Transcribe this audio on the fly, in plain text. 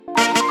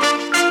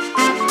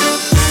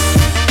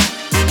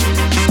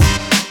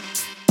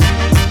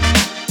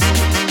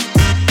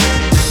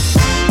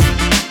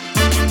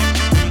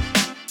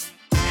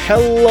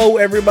Hello,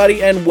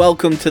 everybody, and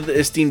welcome to the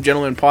Esteemed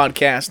Gentleman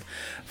podcast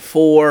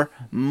for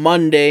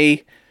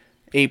Monday,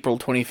 April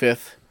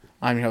 25th.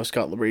 I'm your host,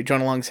 Scott Labrie.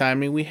 Joined alongside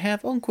me, we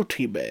have Uncle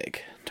Teabag,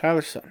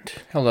 Tyler Sunt.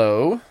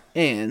 Hello.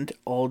 And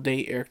All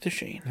Day Eric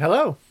Deshane.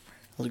 Hello.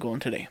 How's it going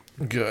today?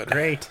 Good.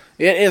 Great.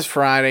 It is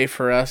Friday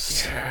for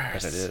us.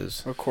 Yes, it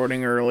is.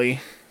 Recording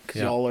early,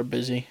 because y'all are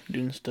busy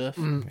doing stuff.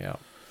 Yeah.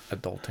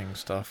 Adulting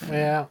stuff.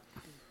 Yeah.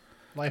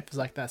 Life is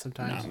like that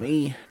sometimes. Not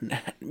me.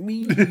 Not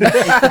me.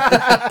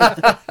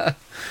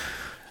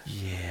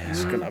 Yeah.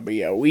 It's going to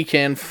be a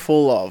weekend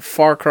full of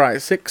Far Cry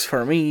 6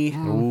 for me.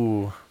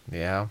 Ooh.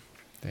 Yeah.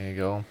 There you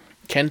go.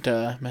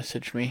 Kenta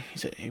messaged me. He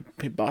said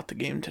he bought the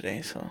game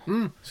today, so...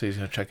 So he's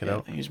going to check it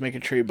out? He was making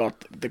sure he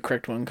bought the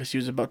correct one, because he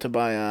was about to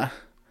buy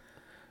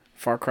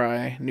Far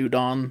Cry New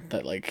Dawn,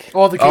 that like...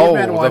 Oh, the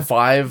caveman one. The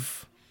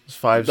five...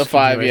 The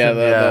five, yeah,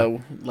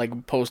 the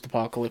like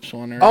post-apocalypse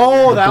one. Or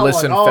oh, that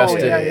bliss one.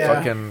 infested yeah.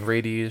 fucking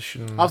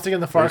radiation. I was thinking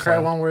the Far Cry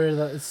one where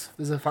is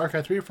it Far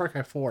Cry 3 or Far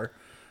Cry 4?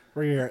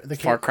 Where you're the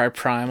Far Cry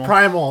Primal.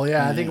 Primal,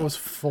 yeah, I think it was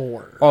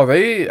 4. Oh,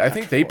 I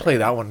think they play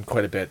that one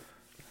quite a bit.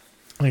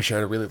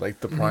 Actually, I really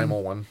liked the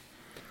Primal one.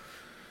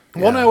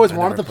 One I always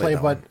wanted to never play,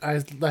 played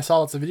but I saw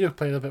lots of video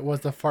played of it, was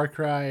the Far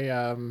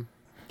Cry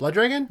Blood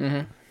Dragon.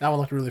 Mm-hmm. That one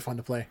looked really fun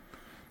to play.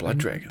 Blood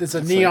Dragon. It's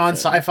a neon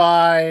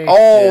sci-fi.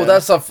 Oh, Yeah.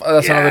 that's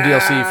another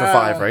DLC for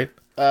 5, right?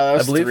 That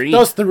was I believe. 3. That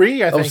was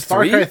 3, I think. was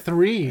Far 3? Cry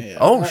 3. Yeah.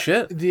 Oh,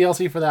 shit.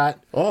 DLC for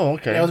that. Oh,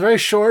 okay. Yeah, it was very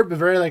short, but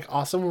very like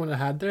awesome when it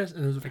had this,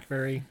 and it was like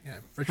very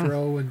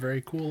retro and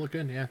very cool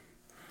looking. Yeah.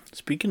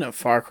 Speaking of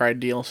Far Cry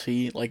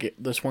DLC, like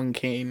this one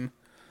came...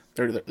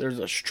 There's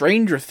a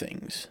Stranger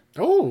Things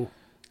Oh.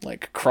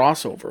 like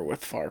crossover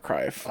with Far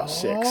Cry 6.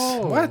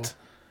 Oh. What?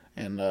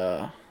 And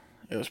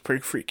it was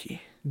pretty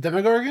freaky.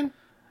 Demogorgon?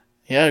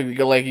 Yeah,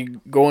 you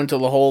go into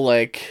the whole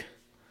like...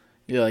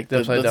 Yeah, like The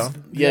upside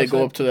down? Yeah, The go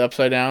upside- up to the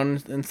upside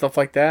down and stuff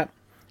like that.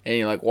 And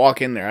you like walk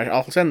in there.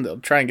 I'll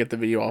try and get the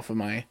video off of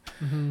my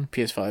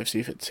PS5, see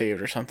if it's saved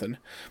or something.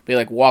 But you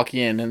like walk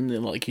in and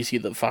then, like you see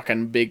the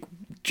fucking big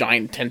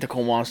giant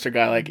tentacle monster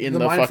guy like in The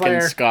the mind fucking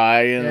flayer.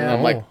 sky, and Yeah.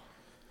 I'm like, Oh.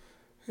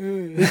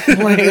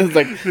 it's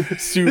like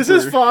super. This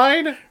is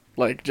fine.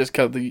 Like just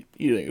cause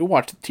you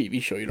watch the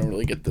TV show, you don't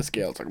really get the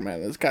scale. It's like,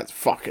 man, this guy's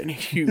fucking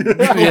huge.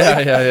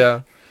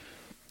 Yeah.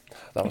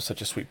 That was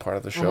such a sweet part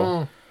of the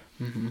show.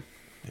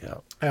 Yeah.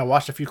 I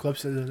watched a few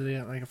clips of the other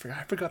day. Like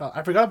I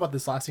forgot about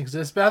this last thing because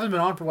this hasn't been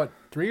on for what,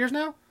 3 years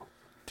now?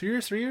 2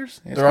 years, 3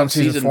 years? It's They're on called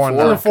season 4 now.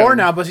 Season 4 coming.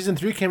 now, but season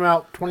 3 came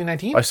out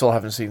 2019. I still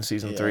haven't seen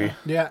season 3.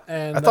 Yeah,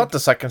 and I thought the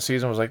second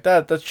season was like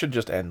that. That should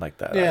just end like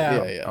that.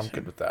 Yeah. I'm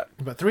good with that.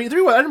 but three I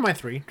didn't mind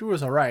 3. 3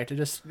 was alright.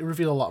 It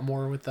revealed a lot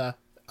more with the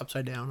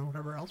upside down or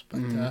whatever else.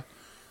 But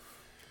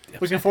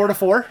looking forward to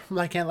 4. I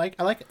like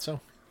it.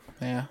 So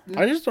Yeah,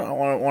 I just don't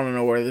want to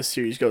know where this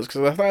series goes,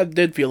 because I thought it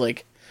did feel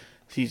like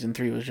season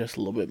 3 was just a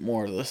little bit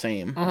more of the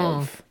same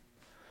of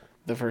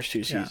the first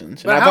 2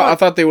 seasons. But And I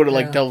thought they would have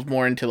like delved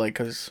more into like,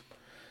 because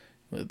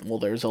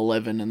there's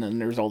 11 and then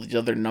there's all these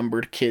other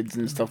numbered kids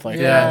and stuff like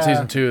Yeah, in that.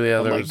 season 2,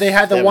 there Like, was... they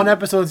had the 7. one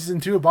episode in season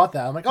 2 about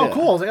that. I'm like, oh, Yeah.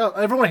 cool. I was like, oh,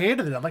 everyone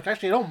hated it. I'm like,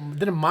 actually,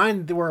 didn't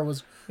mind where it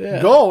was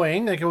Yeah.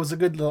 going. Like, it was a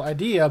good little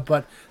idea,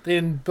 but they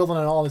didn't build on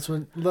it at all. This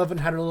one, 11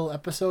 had a little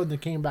episode, and they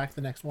came back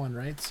the next one,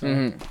 right?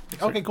 So,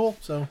 okay, cool.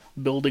 So,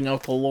 Building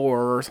out the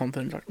lore or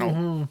something. It's like,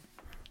 no,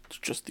 it's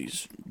just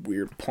these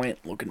weird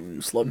plant-looking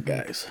slug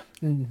guys.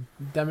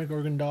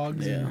 Demogorgon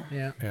dogs. Yeah.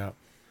 Yeah. Yeah.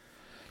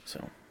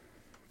 So,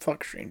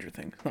 fuck Stranger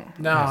Things.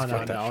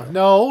 No.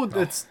 No,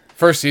 it's,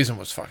 First season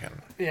was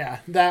fucking... yeah,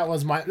 that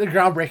was the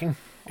groundbreaking.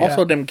 Also,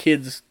 Yeah. them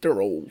kids,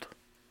 they're old.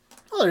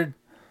 Well, they're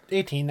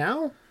 18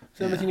 now.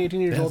 17, 18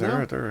 years Yeah, old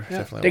now. they're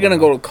definitely... They're gonna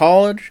go to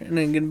college and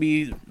they're gonna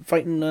be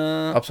fighting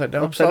Upside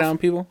down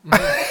people.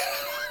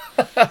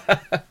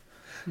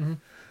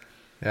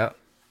 Yeah.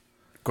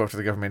 Go after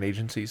the government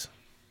agencies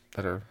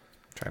that are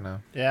trying to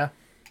Yeah.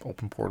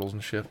 open portals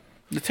and shit.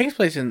 It takes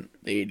place in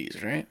the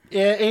 80s, right?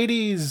 Yeah,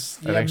 80s.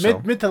 I Yeah, think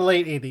so. mid to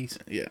late 80s.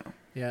 Yeah.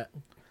 Yeah.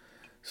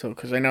 So,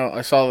 because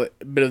I saw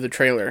a bit of the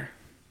trailer,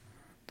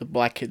 the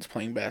black kid's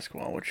playing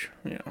basketball, which,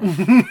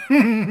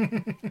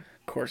 of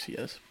course he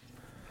is.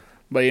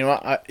 But you know,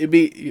 I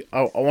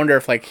wonder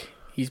if like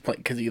he's playing,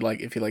 because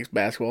if he likes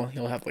basketball,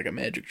 he'll have like a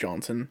Magic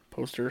Johnson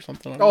poster or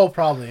something. Oh,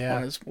 probably, on yeah.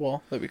 his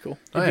wall. That'd be cool.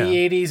 Oh, The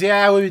yeah. 80s,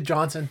 yeah, it would be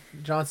Johnson,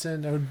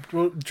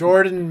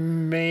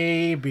 Jordan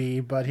maybe,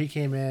 but he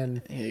came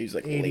in Yeah, he's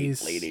like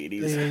 80s, late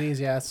 80s. late 80s,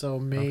 yeah, so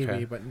maybe,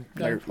 Okay. but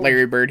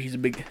Larry Bird, he's a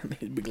big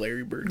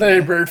Larry Bird.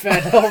 Larry Bird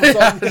fan, all of a I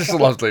sudden. just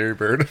loves Larry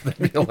Bird. That'd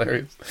be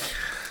hilarious.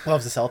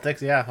 Loves the Celtics,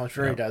 yeah, I'm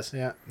sure he does,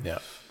 yeah. Yeah.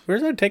 Where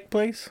does that take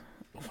place?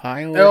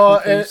 Ohio? Oh, Or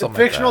something? a Something like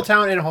fictional that.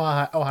 town in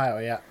Ohio,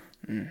 yeah,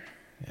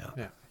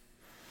 Yeah.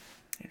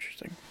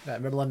 Interesting.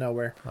 that middle of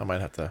nowhere. I might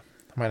have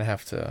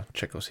to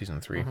check out season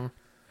 3. I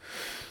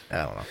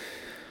don't know.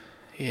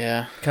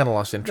 Yeah. Kind of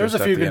lost interest.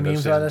 There's a few at the good end of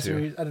memes out of,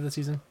 season 2. out of the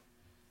season.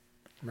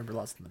 Remember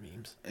lots of the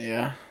memes.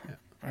 Yeah.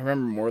 I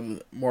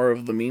remember more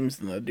of the memes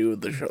than I do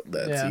with the show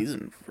that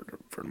season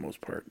for the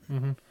most part.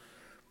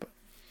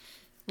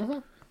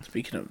 But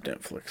speaking of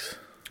Netflix,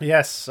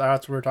 Yes,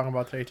 that's what we were talking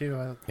about today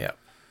too. Yeah.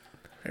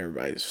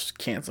 Everybody's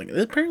canceling it.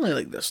 Apparently,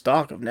 like the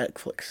stock of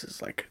Netflix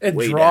is like It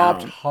way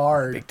dropped down,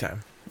 hard. Big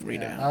time. way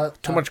Yeah, down,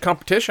 Too much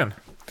competition.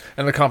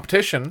 And the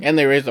competition... and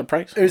they raised the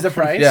price. It was the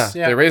price. Yeah,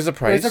 Yeah, they raised the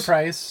price. Raised the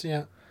price.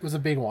 Yeah, it was a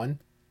big one.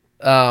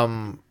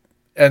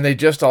 And they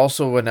just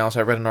also announced,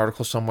 I read an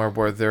article somewhere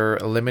where they're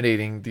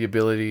eliminating the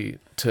ability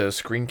to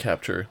screen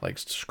capture, like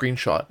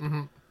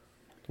screenshot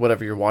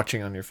whatever you're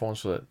watching on your phone,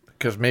 so that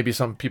because maybe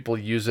some people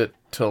use it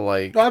to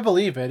like No, I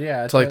believe it.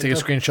 Yeah, to like take a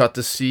screenshot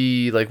to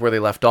see like where they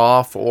left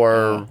off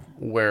or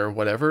where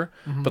whatever.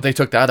 But they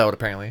took that out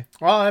apparently,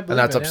 Well, I believe and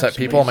that's it, upset yeah.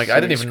 people. I'm like, I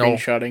didn't even know.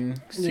 Screenshotting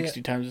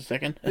 60 times a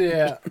second.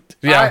 Yeah,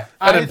 Yeah,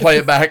 I didn't play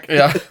it back.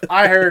 Yeah,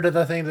 I heard of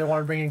the thing they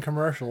want to bring in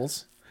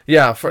commercials.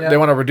 yeah. Yeah. They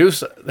want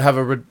to have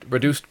a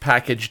reduced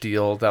package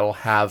deal that'll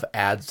have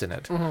ads in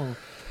it.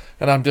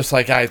 And I'm just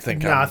like, I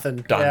think Nothing.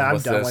 I'm done yeah,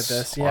 with I'm done this. with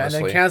this. Yeah, honestly.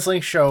 and then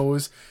canceling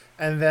shows,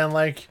 and then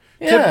like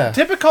Yeah.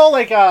 typical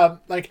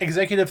like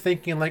executive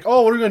thinking, like,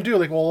 oh, what are we gonna do?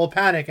 Like, well, we'll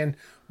panic and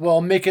we'll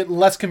make it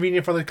less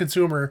convenient for the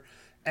consumer,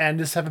 and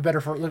just have it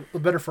better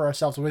for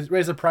ourselves. We'll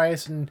raise the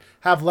price and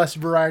have less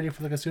variety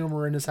for the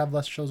consumer, and just have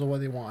less shows of what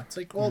they want. It's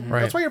like, well,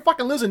 Right. that's why you're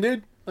fucking losing,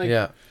 dude. Like,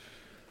 Yeah.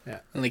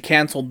 And they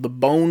canceled the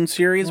Bone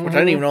series, which I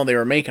didn't even know they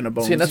were making a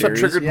Bone See, and that's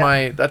series.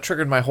 what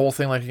triggered my whole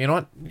thing. Like, you know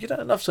what?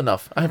 Enough's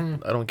enough. I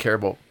don't care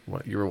about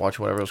what you were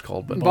watching, whatever it was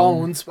called. But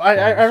Bones.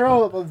 I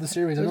know of the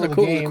series. I It know was the a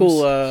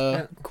cool,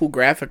 games. cool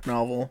graphic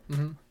novel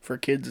for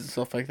kids and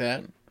stuff like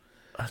that.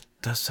 it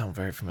does sound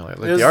very familiar.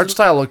 Like It was- the art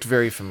style looked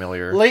very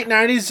familiar. Late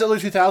 90s, early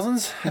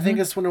 2000s, I think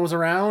is when it was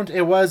around.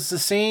 It was the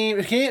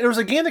same. There was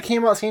a game that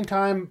came out at the same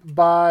time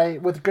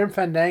with Grim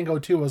Fandango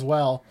too as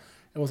well.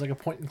 It was like a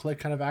point and click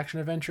kind of action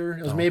adventure.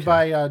 It was made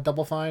by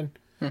Double Fine,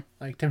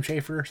 like Tim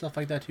Schafer, stuff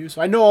like that too.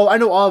 So I know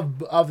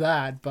of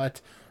that, but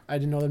I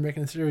didn't know they're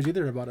making a series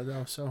either about it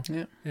though. So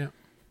Yeah.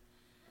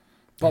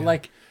 But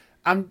like,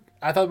 I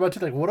thought about it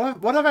too. Like,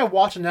 what have I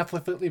watched on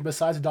Netflix lately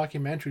besides the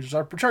documentaries?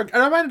 I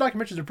don't mind the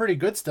documentaries are pretty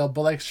good still,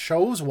 but like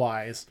shows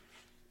wise,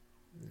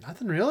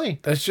 nothing really.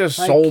 There's just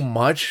Like- so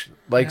much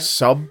like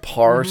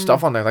subpar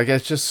stuff on there. Like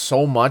it's just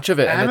so much of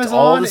it, and it's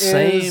all the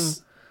same.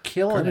 is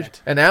killing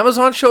it. And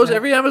Amazon shows,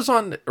 every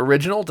Amazon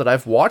original that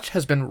I've watched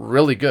has been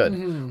really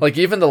good. Like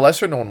even the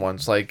lesser known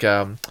ones, like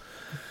the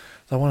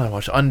one I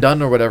watched,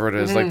 Undone or whatever it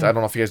is. Like I don't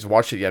know if you guys have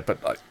watched it yet, but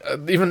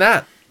even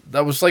that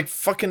was like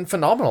fucking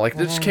phenomenal. Like it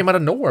just came out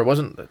of nowhere. It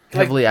wasn't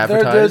heavily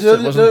advertised.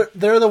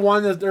 They're the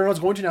one that everyone's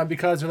going to now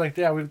because they're like,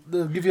 yeah,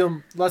 they'll give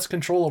you less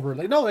control over it.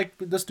 Like, no, like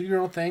just do your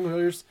own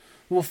thing.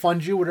 We'll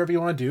fund you whatever you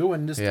want to do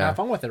and just have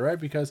fun with it, right?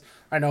 Because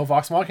I know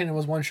Vox Machina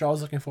was one show I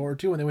was looking forward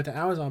to when they went to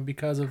Amazon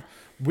because of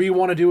we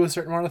want to do a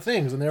certain amount of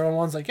things, and they were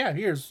ones like, yeah,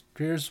 here's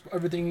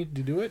everything you need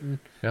to do it and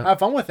have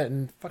fun with it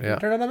and fucking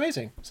turn out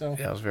amazing. So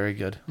yeah, it was very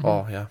good.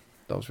 Oh yeah.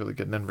 That was really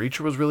good. And then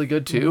Reacher was really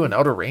good too. And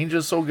Outer Range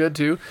is so good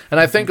too. And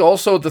I think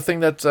also the thing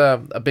that's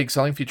a big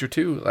selling feature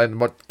too, and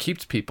what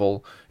keeps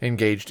people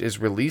engaged is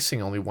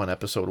releasing only one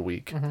episode a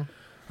week.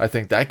 I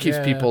think that keeps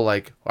people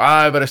like,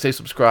 I better stay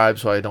subscribed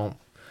so I don't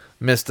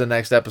miss the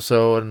next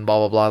episode and blah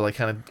blah blah. Like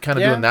kind of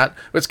doing that.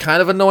 It's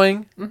kind of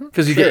annoying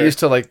because you get used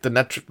to like the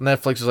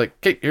Netflix is like,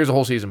 okay, here's a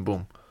whole season,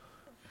 boom.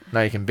 Now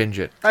you can binge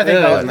it. I think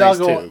Yeah, that'll nice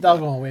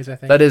go in ways. I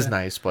think That is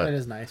nice, but That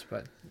is nice,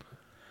 but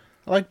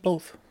I like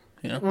both.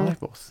 You know, I like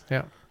both.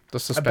 Yeah, the a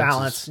suspense.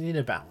 balance. You need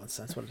a balance.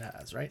 That's what it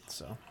has, right?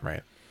 So.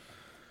 Right.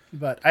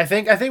 But I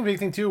think the big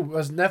thing too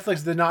was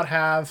Netflix did not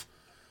have.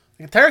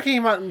 Like, Tiger King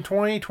came out in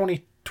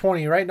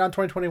 2020, right? Not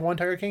 2021.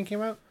 Tiger King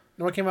came out.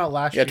 No, it came out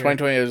last year.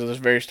 2020 was the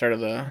very start of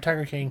the.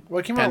 Tiger King.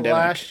 What came Pandemic.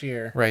 out last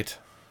year? Right.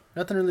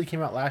 Nothing really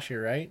came out last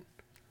year, right?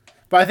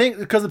 But I think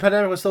because the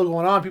pandemic was still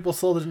going on, people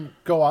still didn't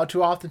go out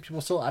too often.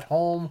 People still at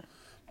home.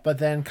 But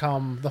then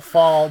come the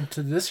fall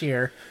to this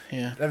year,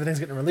 everything's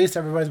getting released.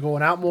 Everybody's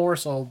going out more,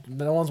 so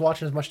no one's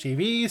watching as much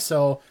TV.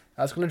 So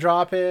that's going to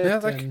drop it. Yeah,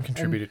 that can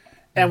contribute.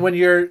 And when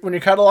your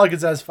catalog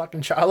is as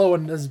fucking shallow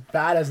and as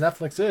bad as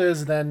Netflix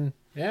is, then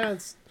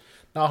it's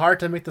not hard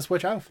to make the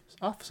switch off.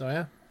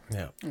 So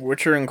Yeah.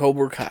 Witcher and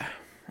Cobra Kai.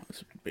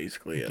 That's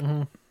basically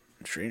it.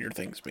 Stranger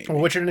Things, maybe.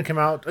 Witcher didn't come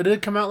out. It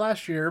did come out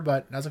last year,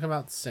 but it hasn't come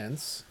out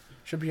since.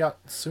 Should be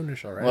out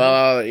soonish already.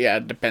 Well, yeah,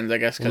 it depends, I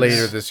guess. 'Cause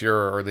Later this year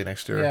or early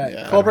next year.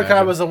 yeah, I'd Cobra Kai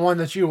imagine. was the one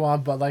that you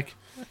want, but like,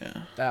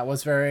 that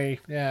was very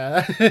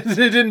it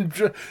didn't.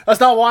 That's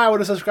not why I would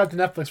have subscribed to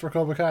Netflix for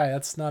Cobra Kai.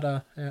 That's not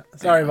a. Yeah.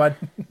 Sorry, bud.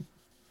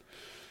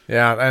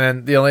 Yeah, and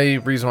then the only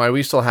reason why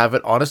we still have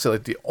it, honestly,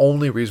 like the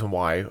only reason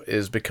why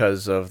is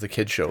because of the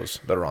kid shows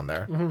that are on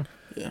there.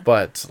 Yeah.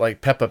 But like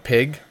Peppa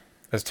Pig,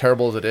 as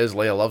terrible as it is,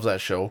 Leia loves that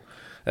show.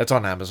 That's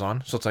on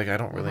Amazon, so it's like I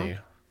don't really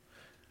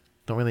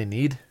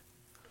need.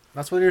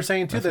 That's what you're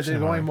saying too. That's That they're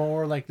annoying. going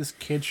more like this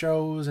kid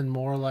shows and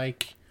more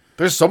like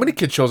There's so many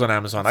kid shows on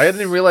Amazon. I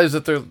didn't even realize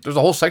that there's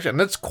a whole section,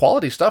 and it's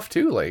quality stuff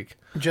too. Like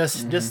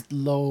just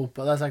low,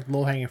 but that's like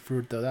low hanging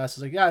fruit though. That's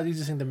just like the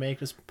easiest thing to make.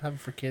 Just have it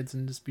for kids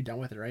and just be done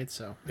with it, right?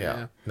 So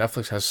yeah,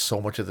 Netflix has so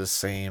much of the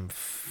same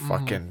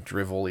fucking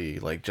drivelly,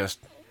 like just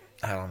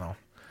I don't know.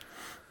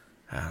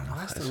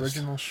 That's It's the just-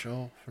 original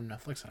show from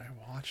Netflix that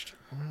I watched.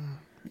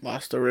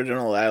 last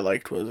original I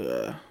liked was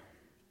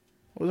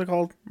what was it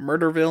called?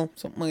 Murderville,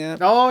 something like that.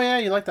 Oh yeah,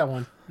 you like that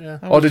one? Yeah.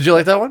 Oh, did you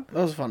like that one?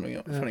 That was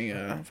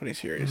a funny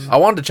series. I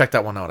wanted to check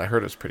that one out. I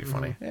heard it was pretty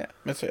funny. Yeah,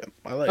 that's it.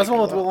 I like That's the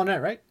one it with a lot. Will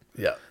Arnett, right?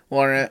 Yeah.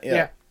 Lauren, yeah.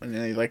 Yeah. And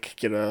then they like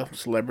get a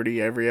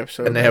celebrity every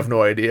episode. And they have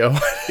no idea.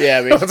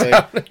 yeah, what's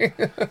basically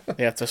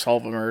they have to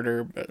solve a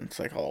murder, but it's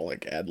like all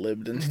like ad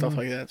libbed and stuff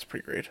like that. It's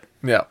pretty great.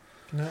 Yeah.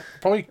 No,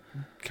 probably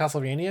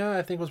Castlevania.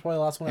 I think was probably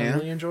the last one I Yeah.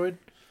 really enjoyed.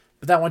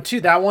 But that one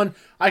too. That one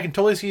I can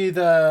totally see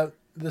the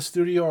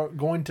studio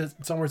going to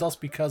somewhere else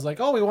because like,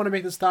 oh, we want to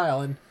make this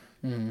style and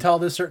tell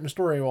this certain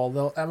story. Well,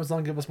 they'll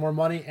Amazon give us more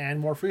money and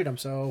more freedom,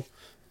 so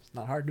it's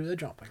not hard to do the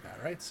jump like that,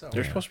 right? So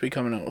They're supposed to be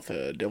coming out with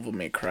a Devil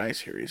May Cry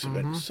series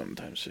event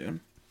sometime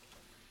soon.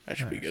 That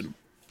should be good.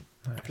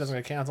 if it doesn't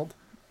get canceled.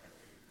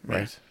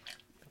 Right.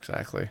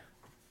 Exactly.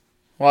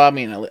 Well, I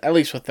mean, at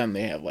least with them,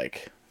 they have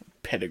like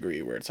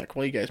pedigree where it's like,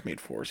 well, you guys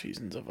made 4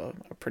 seasons of a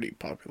pretty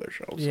popular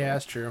show. So Yeah,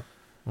 that's true.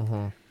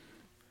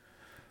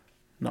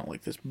 not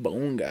like this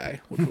Bone guy,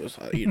 which was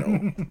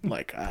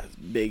like a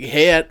big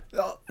hit.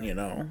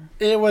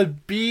 It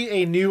would be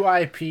a new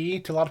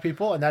IP to a lot of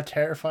people, and that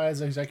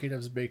terrifies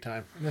executives big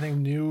time.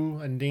 Anything new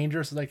and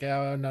dangerous is like,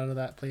 oh, none of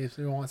that, please.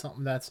 We want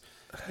something that's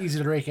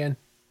easy to rake in.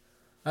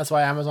 That's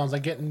why Amazon's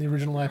like getting the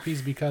original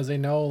IPs because they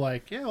know,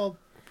 like, yeah, we'll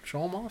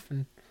show them off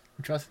and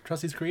trust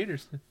these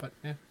creators. But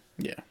yeah,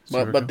 Yeah,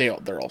 So but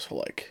they're also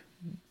like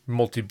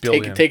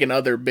Multi-billion. taking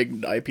other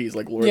big IPs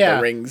like Lord of Yeah.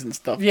 the Rings and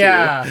stuff.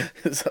 Yeah.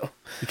 Too. So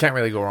You can't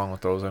really go wrong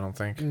with those, I don't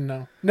think.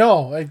 no,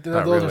 like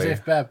Not those really. are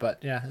safe bet. But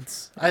yeah,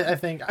 it's I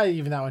think I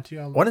even that one too.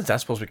 When is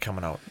that supposed to be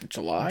coming out?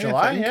 July, I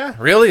July, think. yeah.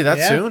 Really? That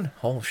Yeah. soon?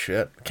 Oh,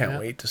 shit. Can't Yeah.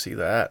 wait to see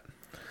that.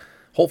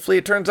 Hopefully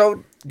it turns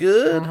out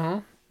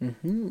good.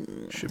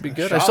 Should be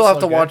good. I Shot's still have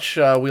so to good. watch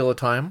Wheel of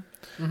Time.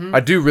 I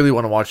do really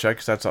want to watch that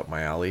because that's up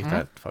my alley.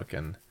 That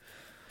fucking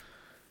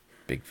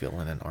big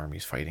villain and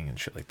armies fighting and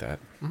shit like that.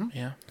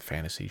 Yeah,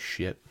 Fantasy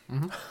shit.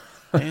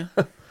 yeah.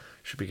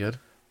 Should be good.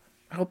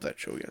 I hope that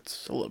show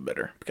gets a little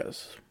better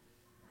because,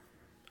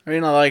 I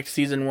mean, I liked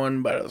season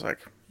 1, but I was like,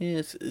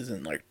 this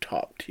isn't like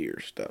top tier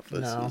stuff.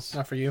 This No, is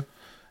not for you.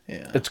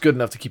 yeah, It's good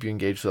enough to keep you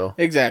engaged, though.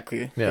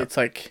 exactly. Yeah. It's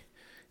like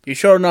you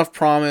showed enough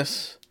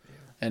promise,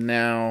 and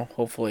now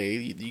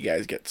hopefully you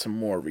guys get some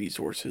more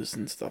resources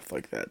and stuff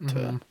like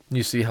that.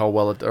 You see how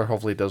well it, or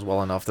hopefully it does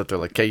well enough that they're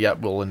like, okay, yeah,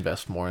 we'll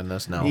invest more in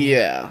this now.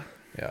 Yeah,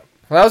 Yeah.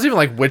 Well, that was even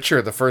like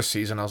Witcher, the first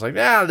season. I was like,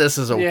 yeah, this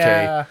is okay.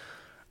 Yeah,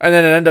 And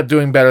then it ended up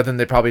doing better than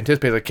they probably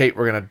anticipated. Like, Kate,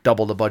 we're going to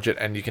double the budget.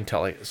 And you can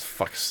tell, like,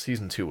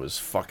 season 2 was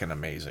fucking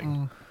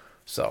amazing.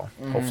 So,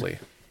 hopefully,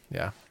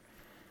 yeah.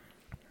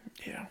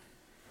 yeah.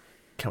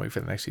 Can't wait for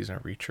the next season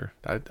of Reacher.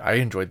 I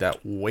enjoyed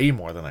that way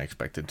more than I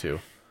expected to.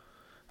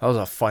 That was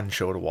a fun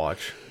show to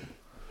watch.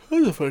 That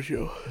was a fun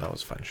show. That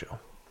was a fun show.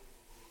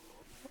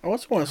 I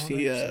also want to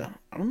see. I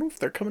don't know if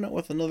they're coming out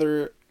with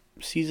another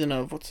season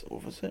of what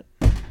was it?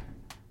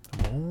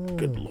 Oh,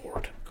 Good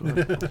lord.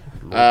 good.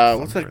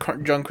 What's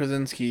that John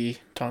Krasinski,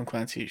 Tom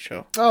Clancy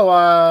show?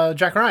 Oh,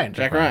 Jack Ryan.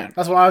 Jack Ryan.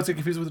 That's why I was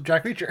confused with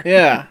Jack Reacher.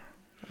 Yeah.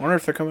 I wonder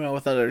if they're coming out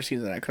with another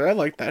season of that, because I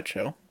like that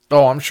show.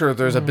 Oh, I'm sure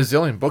there's a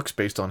bazillion books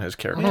based on his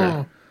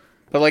character.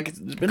 But, like, it's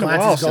been a while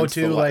Clancy's since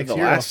go-to, like, the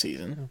hero. last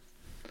season.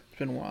 It's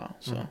been a while,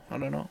 so I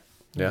don't know.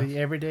 Yeah. The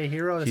everyday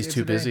hero. that He's saves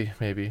too the day. busy,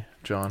 maybe,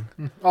 John.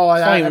 Oh,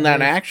 It's not even that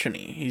believe- action-y.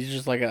 He's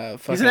just like a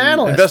fucking... He's an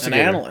analyst.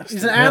 Investigator. An analyst.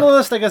 He's an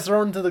analyst that gets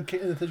thrown into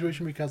the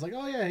situation because, like,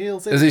 oh yeah,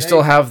 he'll save Does the he day.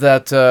 still have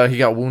that? He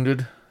got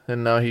wounded,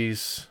 and now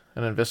he's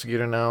an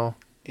investigator now.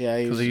 Yeah,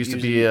 he 'Cause was he used to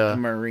usually be a a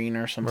Marine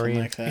or something Marine.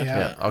 like that.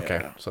 Yeah. Yeah.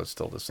 Okay. So it's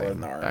still the Or same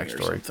in the army or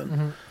backstory.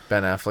 something.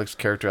 Ben Affleck's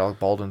character, Alec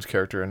Baldwin's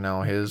character, and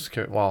now his.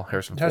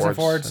 Harrison Harrison Ford's,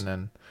 Ford's. and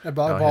then Yeah,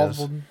 Bald, No, his.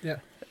 Bald, yeah.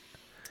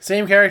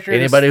 Same character.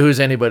 anybody who's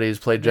anybody has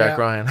played Jack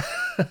Yeah. Ryan.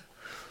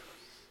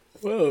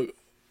 Whoa.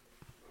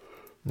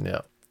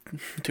 Yeah,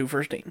 2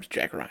 first names,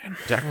 Jack Ryan.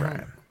 Jack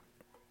Ryan.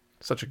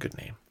 Such a good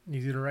name.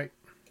 Easy to write.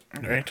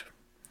 Right?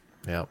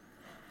 Yeah.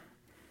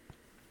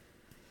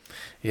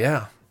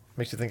 Yeah.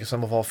 Makes you think of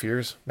Sum of All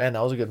Fears. Man,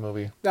 that was a good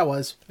movie. That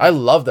was. I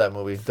love that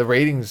movie. The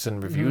ratings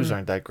and reviews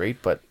aren't that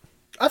great, but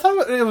I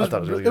thought it was. thought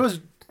it was really it good. was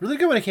really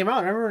good when it came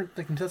out. I remember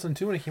like in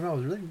 2002 when it came out. It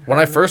was really. when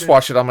I really first good.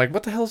 watched it, I'm like,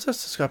 what the hell is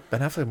this? It's got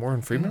Ben Affleck,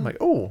 Morgan Freeman. I'm like,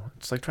 oh,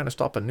 it's like trying to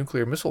stop a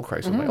nuclear missile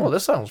crisis. I'm like, oh,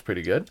 this sounds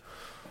pretty good.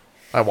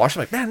 I watched it,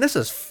 I'm like, man, this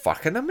is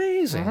fucking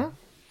amazing.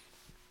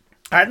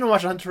 I didn't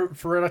watch Hunt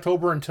for Red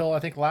October until I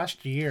think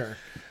last year,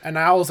 and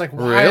I was like,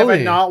 why have I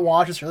Really? not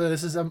watched this earlier?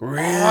 This is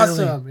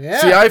awesome. Yeah.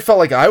 See, I felt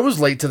like I was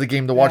late to the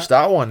game to watch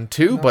that one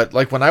too, but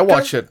like when I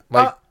watched it,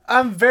 like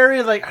I'm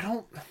very like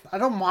I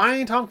don't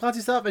mind Tom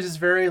Clancy stuff. It's just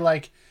very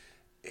like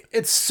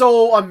it's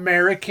so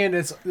American.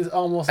 It's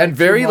almost like and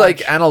very too like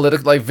much.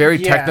 analytic, like very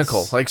Yes.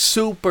 technical, like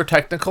super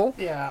technical.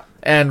 Yeah.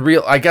 And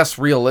I guess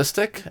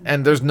realistic,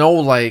 and there's no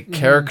like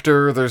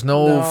character, there's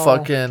no, No.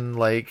 fucking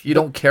like you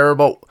don't care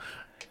about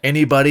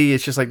anybody.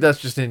 It's just like that's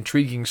just an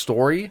intriguing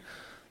story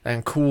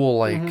and cool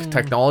like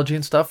technology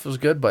and stuff was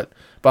good, but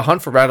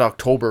Hunt for Red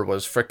October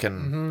was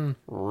freaking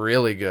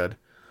really good.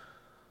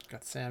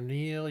 Got Sam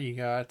Neill. You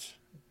got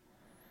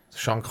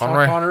Sean Sean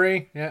Connery.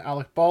 Connery. Yeah.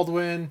 Alec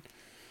Baldwin.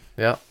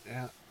 Yeah.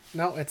 Yeah.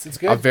 No, it's A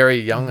good. very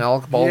young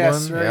Alec Baldwin.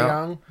 Yes, very yeah.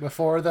 young.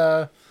 Before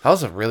the... That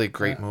was a really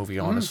great movie,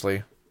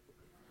 honestly.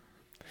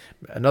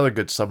 Another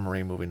good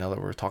submarine movie. Now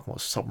that we're talking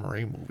about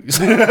submarine movies,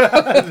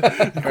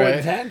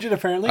 Right. Tangent,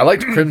 apparently. I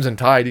liked Crimson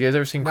Tide. You guys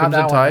ever seen Not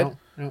Crimson that Tide? one,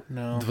 no.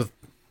 No. With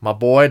my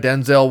boy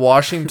Denzel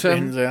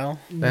Washington Denzel.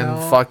 and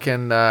No.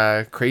 fucking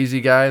crazy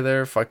guy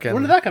there. Fucking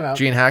When did that come out?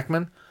 Gene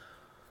Hackman.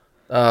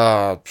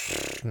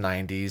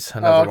 90s.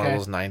 Another one okay. of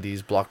those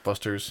 90s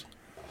blockbusters.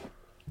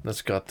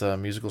 That's got the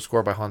musical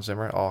score by Hans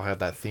Zimmer. All had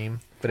that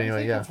theme. But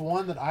anyway, yeah. Of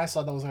one that I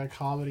saw that was like a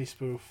comedy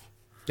spoof.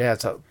 Yeah,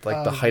 it's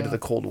like the height of the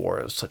Cold War.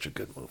 It was such a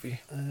good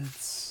movie.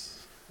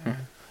 It's... And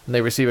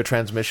they receive a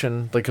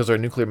transmission because they're a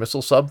nuclear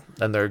missile sub,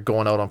 and they're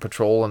going out on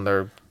patrol, and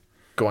they're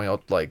going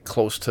out like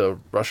close to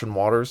Russian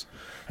waters,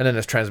 and then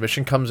this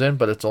transmission comes in,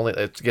 but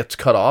it gets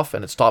cut off,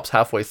 and it stops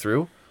halfway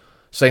through,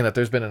 saying that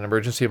there's been an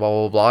emergency, blah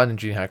blah blah. And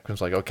Gene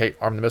Hackman's like, okay,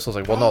 arm the missiles.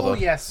 Like, well, no,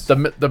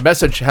 the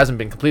message hasn't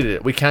been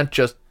completed. We can't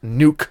just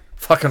nuke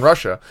fucking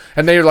Russia.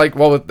 And they're like,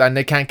 well, and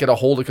they can't get a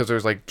hold of it because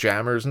there's like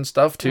jammers and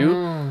stuff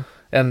too.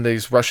 And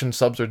these Russian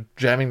subs are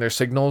jamming their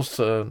signals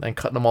and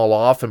cutting them all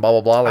off and blah,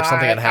 blah, blah. Like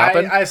something had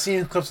happened. I've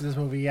seen clips of this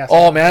movie, yes.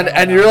 Oh, man.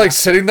 And you're like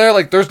sitting there,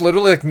 like there's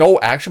literally like no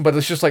action, but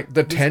it's just like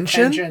the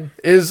tension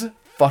is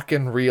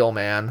fucking real,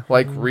 man.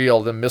 Like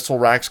real. The missile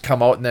racks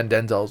come out and then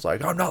Denzel's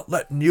like, I'm not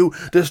letting you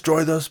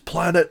destroy this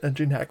planet. And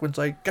Gene Hackman's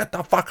like, get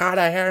the fuck out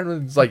of here.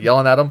 And he's like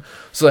yelling at him.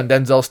 So then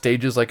Denzel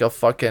stages like a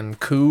fucking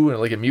coup and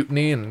like a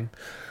mutiny, and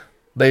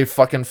they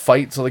fucking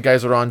fight. So the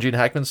guys are on Gene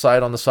Hackman's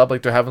side on the sub,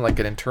 like they're having like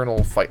an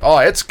internal fight. Oh,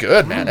 it's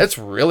good, man. It's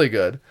really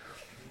good.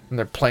 And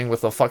they're playing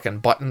with a fucking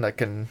button that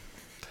can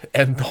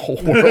end the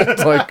whole world.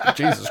 Like,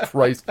 Jesus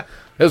Christ.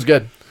 It was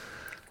good.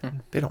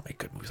 They don't make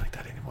good movies like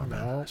that anymore,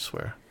 man. I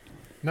swear.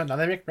 No,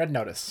 they make Red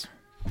Notice.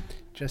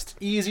 Just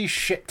easy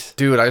shit.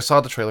 Dude, I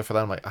saw the trailer for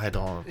that. I'm like, I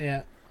don't.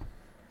 Yeah.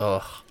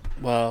 Ugh.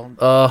 Well,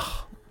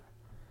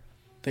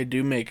 they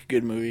do make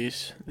good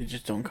movies. They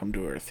just don't come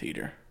to our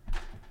theater.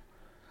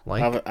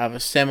 Like? I have a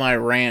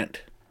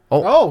semi-rant.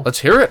 Oh, let's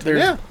hear it.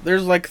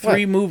 There's like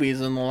 3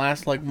 movies in the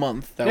last like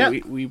month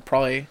that we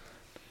probably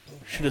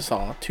should have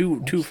saw.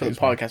 Two for the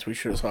podcast we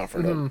should have saw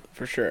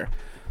for sure.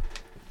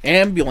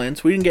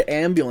 Ambulance. We didn't get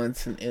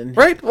Ambulance in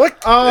Right? What?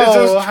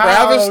 Oh, it's a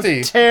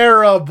travesty. how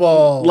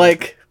terrible.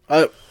 like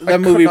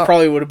that movie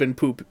probably would have been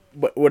poop,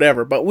 but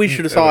whatever. But we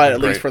should have saw it at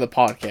least for the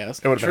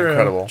podcast. It would have been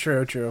incredible.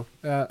 True.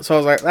 So I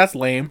was like, that's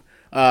lame.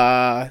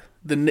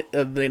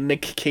 The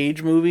Nick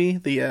Cage movie.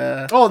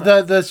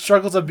 The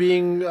struggles of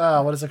being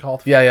what is it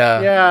called?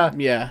 Yeah.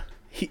 Yeah.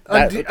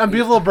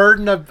 Unbearable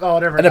burden of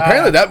whatever. And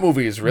apparently that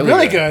movie is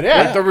really good.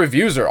 Yeah. Like, the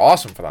reviews are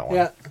awesome for that one.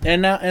 Yeah.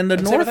 And the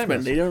Let's see what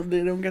Northman. that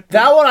They don't get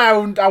That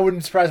one I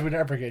wouldn't surprise we'd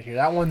never get here.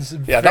 That one's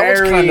that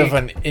was kind of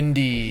an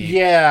indie.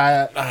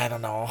 Yeah. I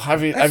don't know.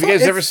 Have you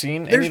guys ever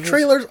seen? There's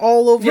trailers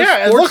all over.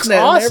 Yeah, it looks Sportsnet and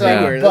awesome,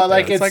 everywhere. but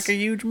like it's like a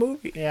huge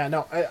movie. Yeah,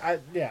 no, I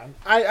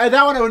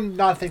that one I would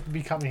not think would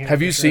be coming here.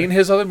 Have you seen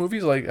his other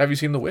movies? Like, have you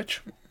seen The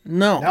Witch?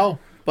 No.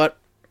 But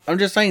I'm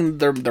just saying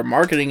they're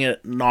marketing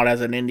it not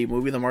as an indie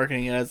movie. They're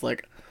marketing it as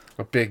like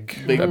A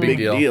big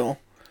deal.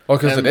 Well,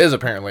 because it is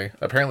apparently.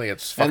 Apparently,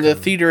 it's fucking. And the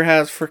theater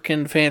has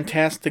freaking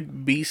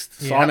Fantastic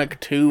Beasts, Sonic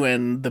 2,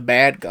 and The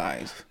Bad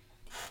Guys.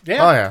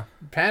 Yeah. Oh yeah.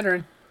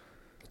 Pandering.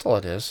 That's all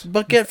it is.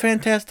 But get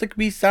Fantastic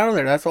Beasts out of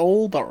there. That's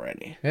old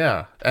already.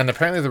 Yeah, and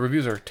apparently the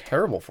reviews are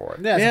terrible for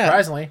it. Yeah,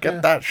 surprisingly.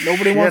 Get that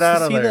Nobody shit wants out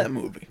to of see there. that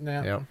movie.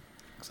 Yeah. Yeah,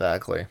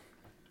 exactly.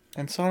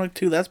 And Sonic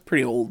 2, that's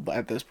pretty old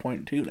at this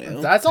point too now.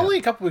 That's only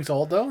a couple weeks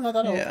old though. Not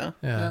that old.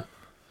 Yeah.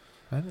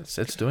 And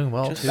it's doing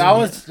well too. That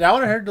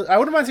one I heard. I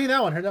wouldn't mind seeing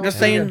that one. Heard that Just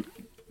one. saying.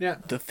 Yeah.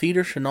 The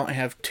theater should not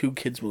have 2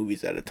 kids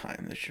movies at a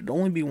time. There should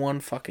only be one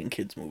fucking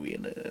kids movie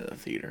in a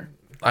theater.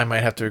 I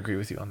might have to agree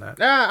with you on that.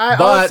 Yeah,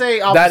 I would say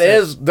opposite. That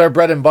is their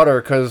bread and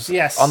butter because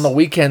Yes. on the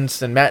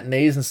weekends and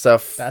matinees and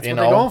stuff, That's you what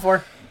know, they're going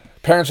for.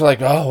 parents are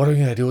like, "Oh, what are we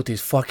gonna do with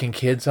these fucking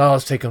kids? Oh,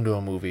 let's take them to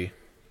a movie."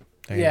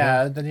 There you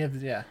Yeah, then you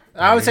have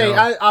I would say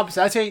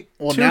opposite. I'd say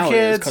Well, 2 now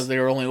kids because they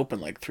were only open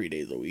like 3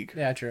 days a week.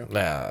 Yeah, true. go.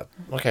 Yeah.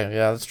 Okay.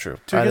 Yeah, that's true.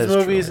 2 That kids is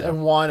true, movies yeah.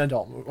 and one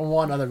adult movie, and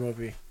one other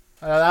movie.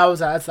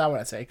 That's not what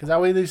I'd say because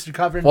that way at least you're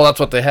covering. Well, that's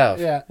what they have.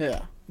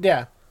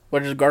 Yeah.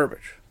 Which is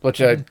garbage.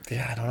 Which I don't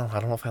know. I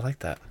don't know if I like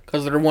that.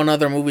 Because their one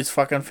other movie's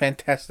fucking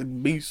Fantastic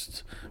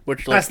Beasts,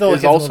 which like, still a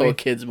is kid's also movie. a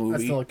kids movie.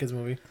 That's still a kids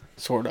movie.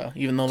 Sorta.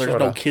 Even though there's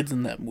Sorta. no kids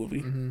in that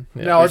movie.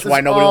 Yeah. No, That's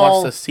why nobody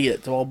wants to see it.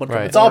 It's all a bunch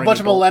Right. of It's all a bunch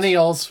of adults.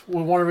 millennials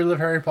who want to relive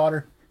Harry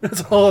Potter.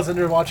 That's all that's in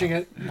there watching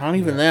it. Not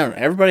even them.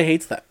 Everybody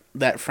hates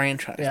that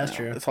franchise. Yeah, that's now.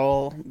 true. It's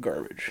all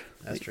garbage.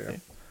 That's true.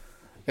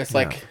 It's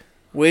like,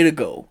 way to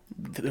go.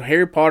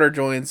 Harry Potter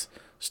joins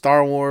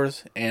Star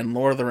Wars and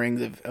Lord of the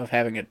Rings of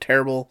having a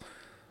terrible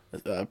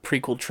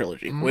prequel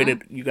trilogy. Way to,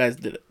 you guys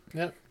did it.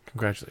 Yep.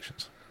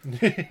 Congratulations.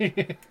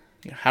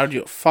 How'd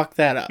you fuck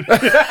that up?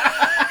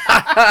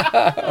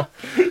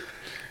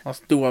 Let's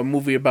do a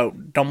movie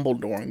about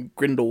Dumbledore and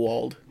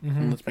Grindelwald.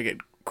 And let's make it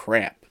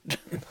crap.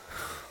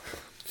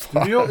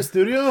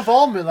 studio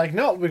involvement. Like,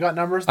 no, we got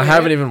numbers. I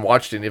haven't even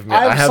watched any of them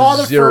yet. I saw have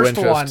the zero first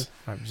interest. one,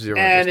 I have zero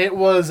and interest. it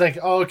was like,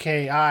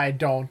 okay, I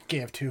don't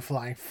give two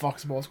flying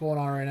fucks about what's going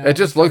on right now. It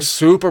just looks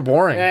super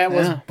boring. It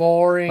was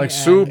boring. Like, and-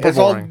 super It's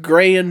all boring.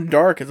 gray and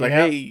dark. It's like,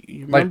 Yeah. hey,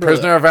 you Like remember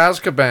Prisoner of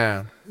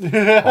Azkaban.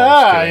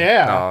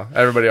 yeah. No,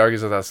 everybody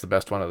argues that that's the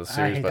best one of the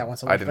series, hate but that one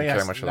so I much, didn't but care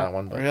yes, much for no. that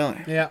one. But Really?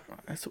 Yeah.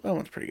 That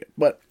one's pretty good.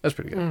 But that's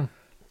pretty good.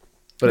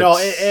 But No,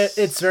 it's,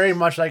 it's very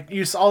much like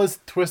you saw all these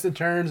twists and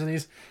turns and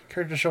these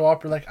characters show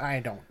up. You're like, I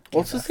don't.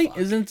 what's the thing?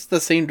 Isn't it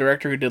the same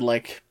director who did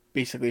like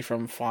basically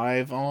from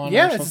 5 on?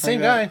 Yeah, or it's the something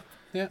same like that? guy.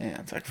 Yeah. Yeah,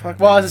 it's like fuck.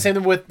 Well, it's the same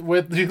thing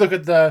with you look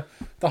at the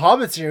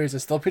Hobbit series.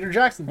 It's still Peter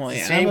Jackson. Well, The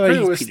yeah, same but he's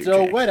crew. It's Peter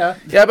still Jackson. Weta.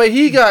 yeah, but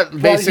he got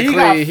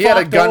basically he had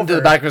a fucked gun to the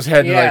over. back of his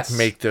head Yes. and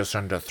like make this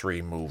into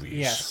 3 movies.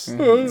 Yes.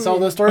 So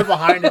the story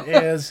behind it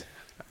is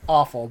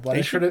awful, but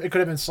it could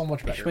have been so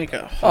much They better. should make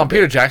a. Oh,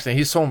 Peter Jackson,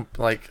 he's so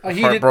like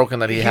He heartbroken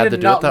that he had did to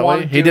do it not that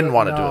want way. to He do didn't it,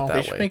 want to do no. it They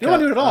that should way. make They don't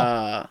do it at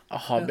all. a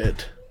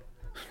Hobbit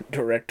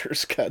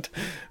director's cut.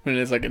 When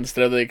it's like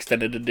instead of the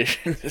extended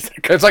edition,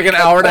 It's like an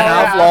hour and a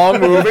half yeah.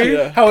 long movie,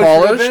 Yeah. How it should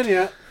have polished, been,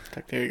 yeah.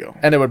 like, there you go.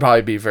 and it would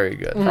probably be very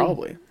good.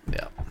 Probably.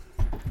 Yeah.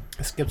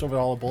 It skips over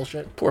all the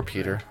bullshit. Poor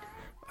Peter.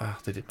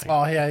 They did make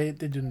Oh yeah, they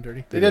did him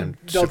dirty. They They did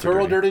did Del super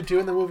Toro dirty. dirty too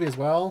in the movie as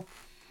well.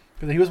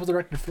 Because he was with the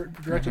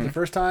director the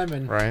first time,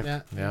 and Right,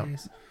 yeah. yeah.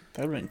 anyways.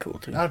 That'd have been cool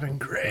too. That'd have been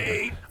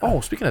great. Oh,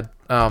 speaking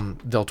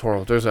of Del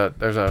Toro, there's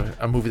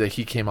a movie that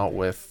he came out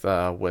with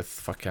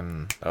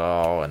fucking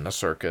in the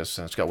circus,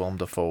 and it's got Willem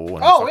Dafoe and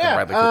Oh, fucking yeah,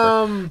 Bradley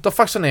Cooper. The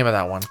fuck's the name of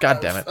that one? God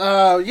damn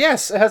it!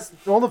 Yes, it has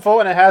Willem Dafoe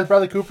and it has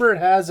Bradley Cooper. It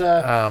has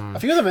Um, a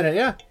few of them in it.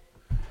 Yeah.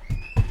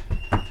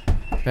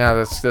 Yeah,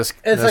 this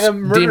like a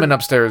murder- demon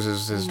upstairs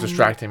is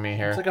distracting me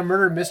here. It's like a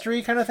murder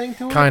mystery kind of thing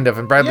to it. Kind of,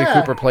 and Bradley Yeah.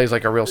 Cooper plays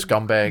like a real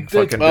scumbag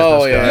fucking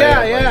Oh, business yeah.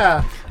 guy. Yeah, like,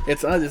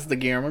 yeah. It's the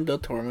Guillermo del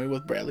Toro movie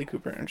with Bradley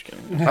Cooper. I'm just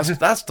kidding.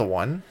 That's the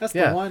one. That's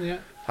yeah. the one. Yeah.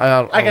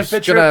 I can was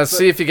picture gonna it, but-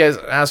 see if you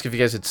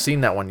guys had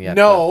seen that one yet.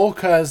 No,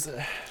 because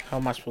How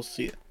am I supposed to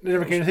see it? they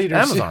never came to but theaters.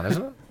 Amazon,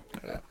 isn't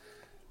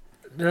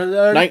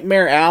it?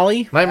 Nightmare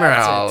Alley. Nightmare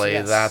That's it, Alley.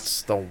 yes.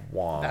 That's the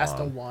one. That's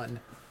the one.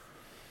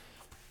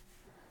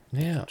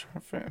 Yeah.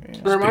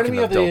 It reminded me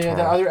of Del the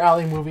Toro. other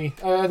Alley movie,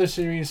 other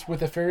series with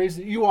the fairies.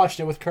 You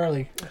watched it with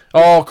Carly.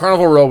 Oh,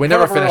 Carnival Row. We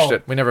never Carnival finished Row.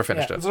 it. We never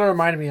finished That's it. what it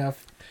reminded me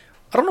of.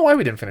 I don't know why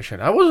we didn't finish it.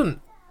 I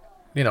wasn't.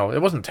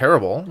 It wasn't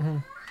terrible. Mm-hmm.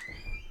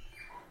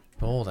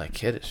 Oh, that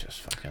kid is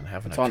just fucking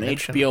having It's a on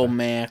connection HBO with it.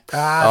 Max.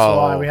 That's Oh,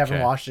 why we haven't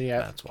okay. watched it yet.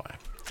 That's why.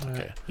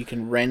 Okay. You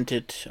can rent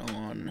it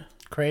on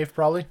Crave,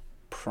 probably.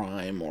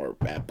 Prime or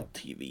Apple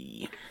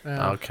TV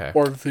Okay.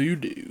 or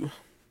Vudu.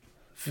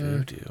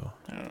 Voodoo.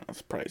 I don't know.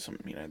 It's probably some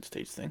United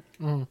States thing.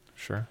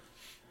 Sure.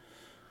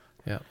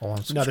 Yeah. I'll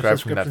Another unsubscribe from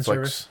subscription Netflix.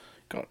 service.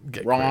 Got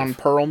Get Ron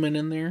Perlman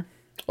in there.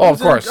 Oh, of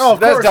course. Oh, of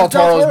That's course, Del it's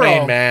Del Toro's Toro.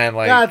 main man.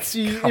 Like, That's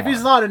come if he's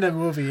on. not in a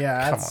movie,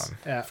 yeah. Come That's, on.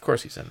 Yeah, Of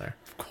course he's in there.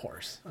 of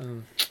course. A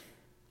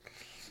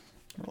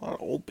lot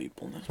of old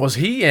people in this. Was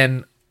he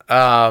in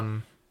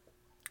the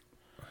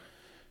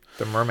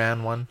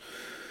Merman one?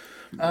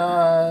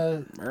 Uh,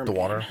 The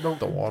water?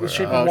 The water.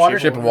 Shape of of Water.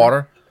 Shape of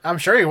Water? I'm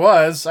sure he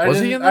was. Was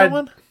he in that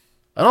one?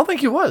 I don't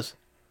think he was.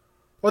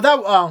 Well,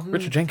 that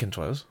Richard Jenkins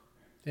was.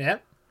 yeah.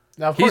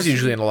 Now, of course, He's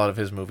usually in a lot of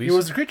his movies. he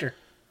was the creature.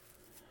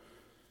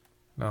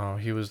 No,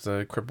 he was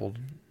the crippled.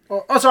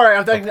 Oh, sorry.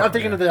 I'm thinking yeah.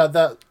 of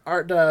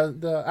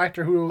the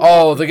actor who.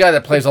 Oh, the guy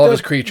that plays all of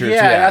his creatures.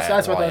 Yeah,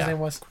 that's what well, his name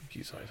was.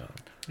 He's always on.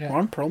 Yeah.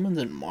 Ron Perlman's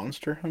in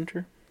Monster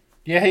Hunter.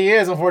 Yeah, he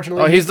is.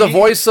 Unfortunately, Oh, he's the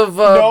voice of.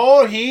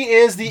 No, he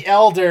is the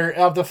elder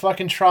of the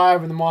fucking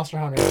tribe in the Monster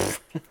Hunter.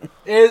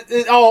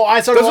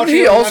 I started. Doesn't watching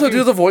he it also after-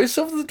 do the voice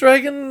of the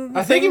dragon?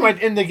 I think he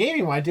might in the game.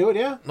 He might do it.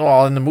 Yeah,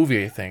 Well, in the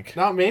movie, I think.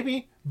 not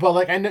maybe, but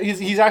like I know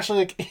he's actually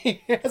like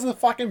he has the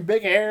fucking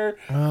big hair,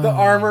 the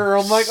armor.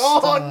 I'm like,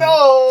 oh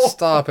no!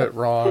 Stop it,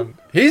 Ron.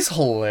 He's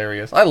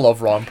hilarious. I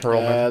love Ron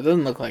Perlman. It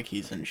doesn't look like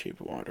he's in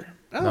Shape of Water.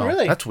 Oh No,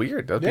 really? That's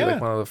weird. That'd be Yeah.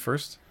 like one of the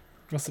first.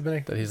 Must have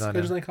been that he's not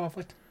in. scheduling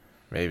conflict.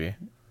 Maybe.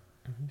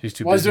 He's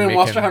too Well, he's busy doing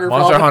making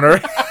Monster Hunter,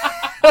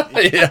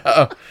 Hunter.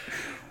 Yeah.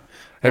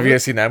 Have you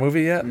guys seen that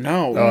movie yet?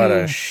 No.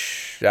 I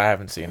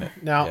haven't seen it.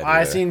 No, yet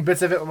I either. seen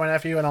bits of it with my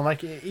nephew, and I'm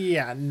like,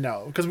 yeah,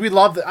 no, because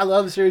I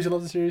love the series. I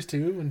love the series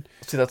too, and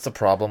See, that's the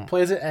problem.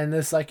 plays it, and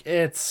it's like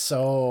it's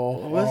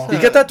so. You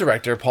get that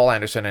director, Paul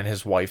Anderson, and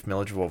his wife,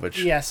 Mila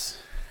Jovovich. Yes.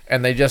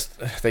 And they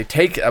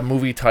take a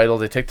movie title,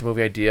 they take the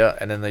movie idea,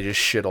 and then they just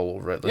shit all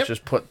over it. Let's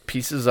just put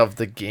pieces of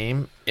the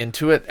game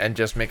into it and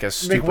just make a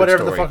stupid Make whatever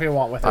story. the fuck they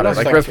want with it. I don't It's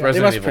like like, Resident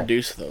They must Evil.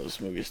 produce those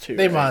movies too.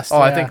 They right? must. Oh,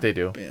 I yeah. think they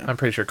do. Yeah. I'm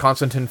pretty sure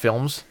Constantine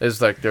Films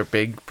is like their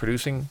big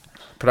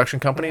production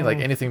company. Like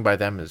anything by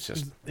them is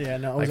just Yeah,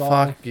 no, it like was all.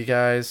 fuck you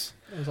guys.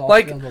 It was all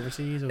Like, filmed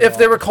overseas. It was If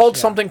they all- were called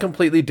yeah. something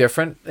completely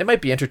different, it might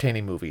be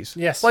entertaining movies.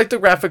 Yes. Like the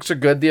graphics are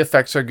good, the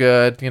effects are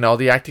good,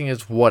 the acting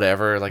is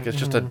whatever. Like it's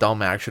just a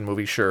dumb action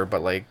movie, sure,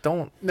 but like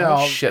don't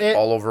shit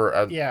all over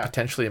a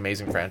potentially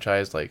amazing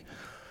franchise. Like,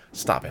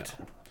 stop it.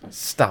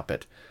 Stop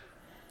it.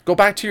 Go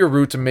back to your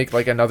roots and make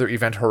like another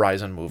Event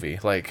Horizon movie.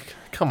 Like,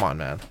 come on,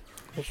 man.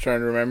 I was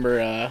trying to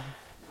remember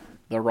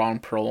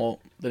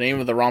the name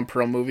of the Ron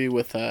Perl movie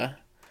with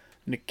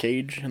Nick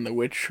Cage and the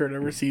Witch or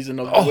whatever, Season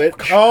of the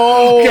Witch.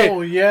 Oh,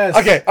 Okay. yes.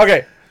 Okay.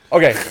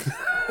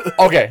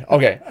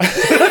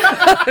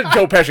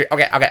 Joe Pesci.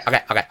 Okay.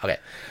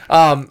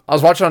 I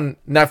was watching on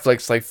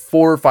Netflix like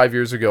 4 or 5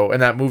 years ago,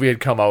 and that movie had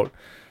come out.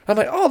 I'm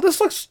like, oh, this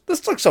looks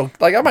so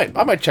like I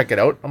might check it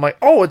out. I'm like,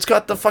 oh, it's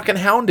got the fucking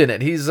Hound in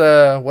it. He's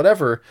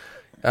whatever,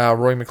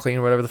 Roy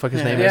McLean, whatever the fuck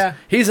his name is.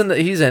 He's in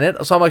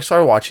it. So I'm like,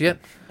 started watching it,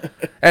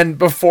 and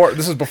before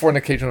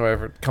Nick Cage and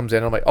whatever comes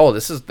in, I'm like, oh,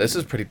 this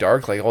is pretty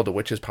dark. Like, oh, the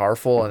witch is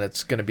powerful, and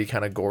it's gonna be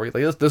kind of gory.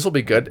 Like this will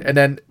be good. And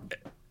then,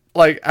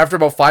 like after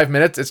about 5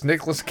 minutes, it's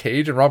Nicolas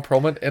Cage and Ron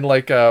Perlman in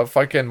like a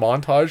fucking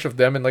montage of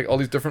them in like all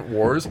these different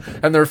wars,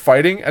 and they're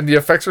fighting, and the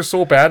effects are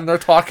so bad, and they're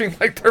talking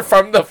like they're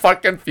from the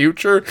fucking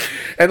future,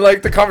 and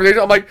like the conversation,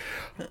 I'm like,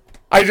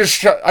 I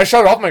shut it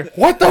off. I'm like,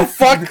 what the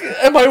fuck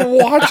am I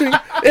watching?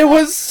 It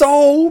was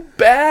so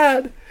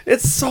bad.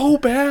 It's so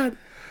bad.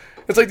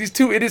 It's like these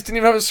two idiots didn't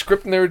even have a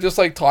script, and they were just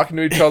like talking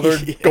to each other,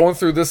 going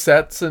through the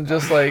sets, and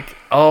just like,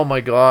 oh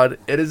my god,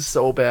 it is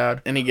so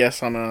bad. Any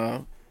guess on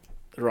the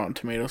Rotten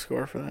Tomato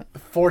score for that?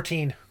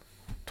 14.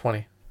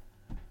 20.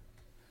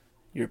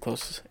 You're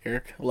close,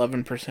 Eric.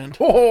 11%.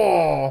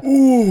 Oh.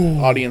 Ooh.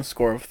 Audience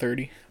score of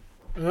 30.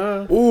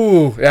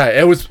 Ooh. Yeah,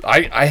 it was.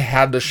 I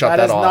had to shut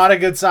that off. That is not a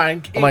good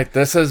sign. I'm like,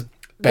 this is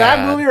bad.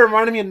 That movie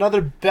reminded me of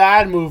another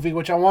bad movie,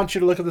 which I want you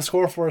to look at the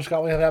score for,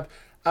 Scott. We have it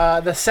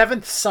up. The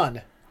Seventh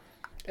Son.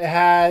 It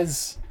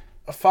has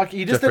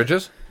Jeff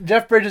Bridges?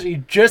 Jeff Bridges.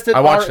 He just did. I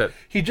watched it.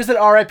 He just did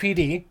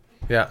R.I.P.D.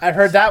 Yeah. I've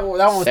heard that one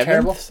was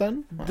terrible.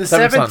 Son? The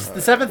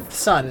Seventh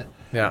Son.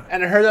 Yeah.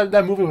 And I heard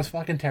that movie was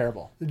fucking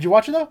terrible. Did you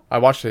watch it though? I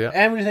watched it. Yeah.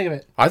 And what do you think of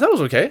it? I thought it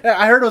was okay. Yeah,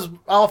 I heard it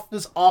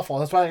was awful.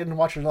 That's why I didn't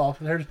watch it at all.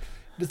 I heard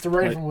the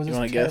writing from was You just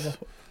want to terrible. guess?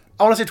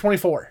 I want to say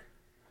 24.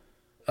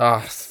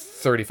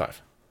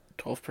 35.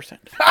 12%.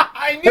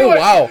 I knew Oh, it.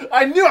 wow.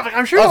 I knew it.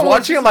 I'm sure I was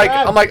watching. I'm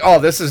like, oh,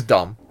 this is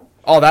dumb.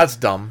 Oh, that's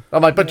dumb.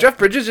 I'm like, but Jeff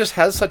Bridges just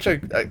has such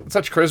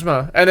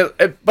charisma, and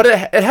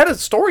it had a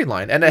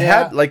storyline, and it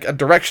had like a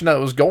direction that it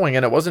was going,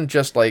 and it wasn't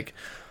just like,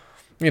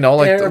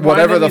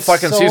 whatever the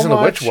fucking Season of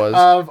the Witch was.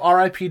 Of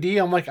R.I.P.D.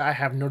 I'm like, I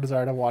have no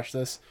desire to watch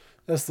this.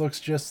 This looks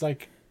just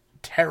like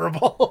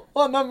terrible.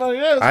 I'm like,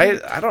 yeah,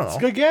 I don't know. It's a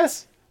good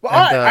guess. Well,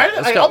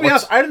 And, I'll be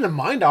honest. I didn't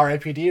mind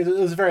R.I.P.D. It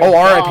was very. Oh,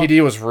 R.I.P.D.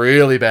 was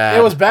really bad.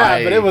 It was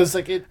bad, but it was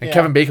like it. And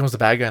Kevin Bacon was the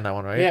bad guy in that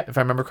one, right? Yeah. If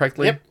I remember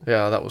correctly. Yep.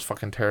 Yeah, that was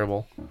fucking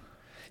terrible.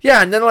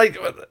 Yeah, and then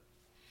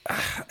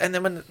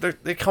when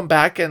they come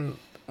back, and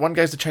one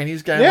guy's the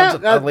Chinese guy,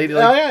 and one's a lady.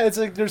 Like, it's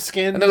like their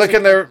skin. And they're like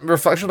in their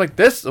reflection, like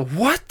this.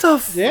 What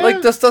the?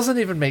 Like this doesn't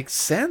even make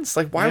sense.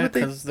 Like why would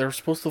they? Because they're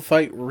supposed to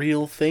fight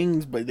real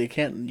things, but they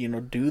can't,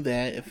 do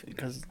that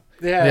because.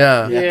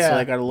 Yeah. So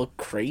they gotta look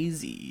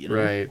crazy,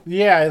 Right.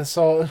 Yeah,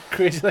 so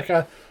crazy like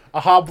a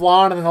hot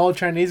blonde and an old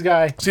Chinese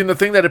guy. See, and the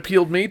thing that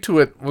appealed me to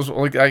it was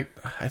like I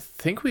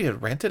think we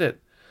had rented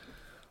it.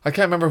 I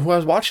can't remember who I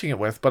was watching it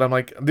with, but I'm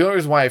like, the only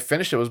reason why I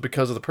finished it was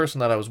because of the person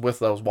that I was with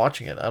that was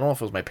watching it. I don't know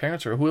if it was my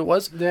parents or who it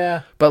was.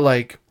 Yeah. But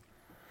like,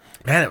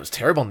 man, it was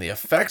terrible, and the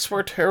effects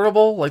were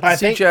terrible. Like the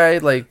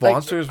CGI, like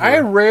monsters. I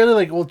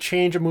rarely will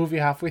change a movie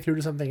halfway through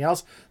to something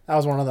else. That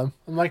was one of them.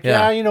 I'm like,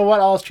 yeah, you know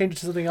what? I'll just change it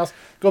to something else.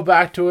 Go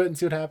back to it and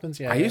see what happens.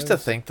 Yeah. I used to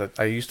think that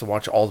I used to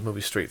watch all the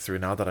movies straight through.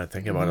 Now that I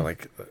think about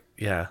it,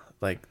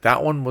 like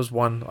that one was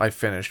one I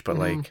finished, but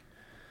like.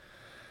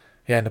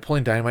 Yeah,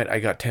 Napoleon Dynamite, I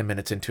got 10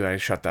 minutes into it. I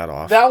shut that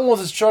off. That one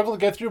was a struggle to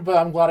get through, but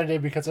I'm glad I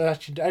did because I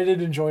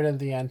did enjoy it at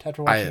the end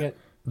after watching it.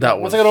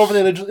 Once I got over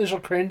the initial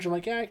cringe, I'm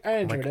like, yeah, I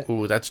enjoyed it.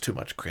 Ooh, that's too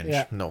much cringe.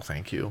 Yeah. No,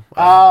 thank you.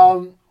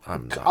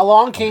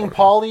 Along Came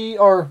Polly,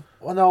 or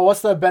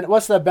what's the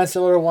Ben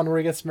Stiller one where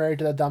he gets married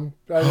to that dumb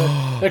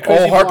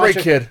Heartbreak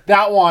Kid.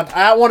 That one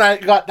I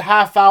got the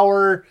half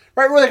hour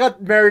right where they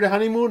got married at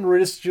honeymoon.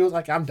 Where she was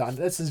like, I'm done.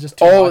 This is just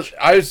too much.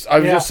 I was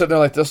just sitting there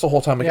like this the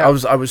whole time. Like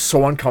I was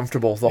so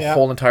uncomfortable the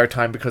whole entire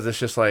time because it's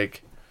just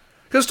like.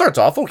 Because it starts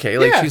off okay,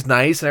 like she's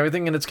nice and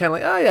everything, and it's kind of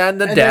like, oh yeah,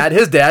 and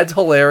his dad's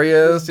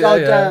hilarious, his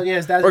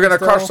dad's we're gonna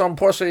crush some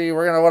pussy,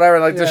 we're gonna whatever,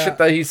 like the shit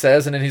that he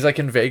says, and then he's like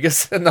in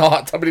Vegas in the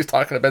hot tub, and he's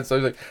talking to Ben, so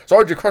he's like, so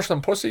did you crush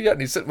some pussy yet?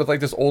 And he's sitting with like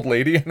this old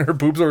lady, and her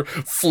boobs are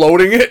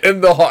floating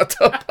in the hot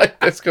tub like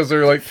this because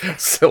they're like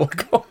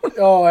silicone.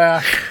 Oh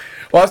yeah.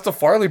 Well, that's the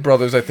Farley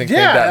brothers, I think. Made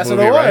that that's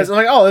movie, what it was. right?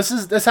 I'm like,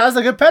 oh, this has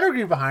a good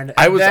pedigree behind it.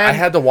 I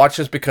had to watch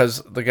this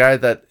because the guy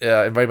that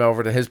invited me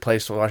over to his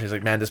place to watch, he's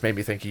like, man, this made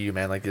me think of you,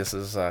 man. Like this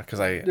is because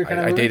I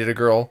dated a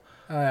girl.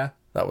 Oh yeah.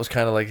 That was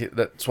kind of like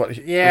that's what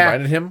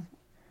reminded him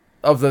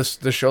of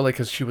the show, like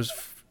because she was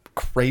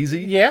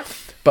crazy. Yeah.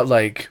 But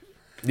like,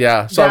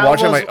 yeah. So I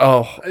watched it. I'm like,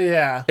 oh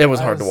yeah. It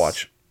was hard to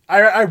watch.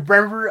 I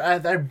remember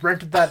I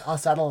rented that on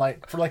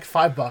satellite for like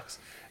 $5.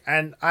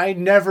 And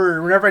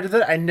whenever I did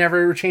that, I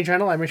never changed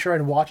channel. I made sure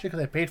I'd watch it because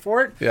I paid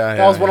for it. Yeah,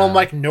 that was one of them.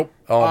 Like, nope.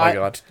 Oh my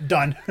god,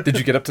 done. Did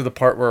you get up to the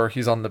part where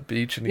he's on the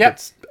beach and he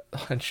gets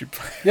and she?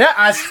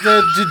 Yeah,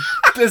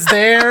 is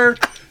there.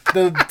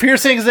 the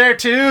piercings there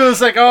too.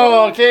 It's like,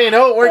 oh, okay,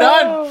 no, we're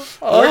done.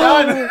 We're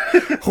done.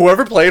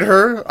 Whoever played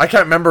her, I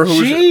can't remember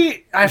who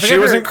She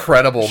was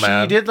incredible,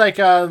 man. She did like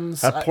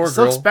that poor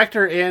Silk girl.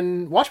 Spectre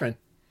in Watchmen.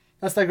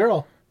 That's that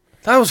girl.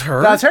 That was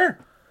her. That's her.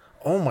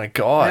 Oh my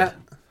god!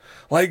 Yeah.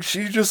 Like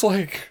she just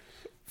like,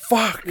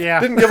 fuck. Yeah.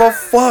 Didn't give a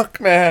fuck,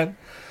 man.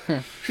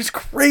 She's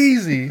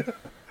crazy.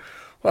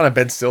 Well, and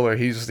Ben Stiller,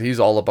 he's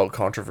all about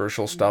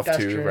controversial stuff That's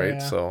too, true, right? yeah.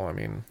 So I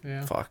mean,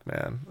 Yeah. fuck,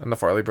 man. And the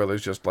Farley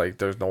brothers, just like,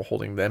 there's no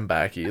holding them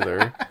back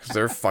either, because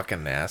they're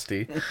fucking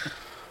nasty.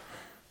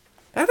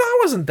 And that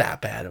wasn't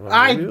that bad of a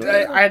movie.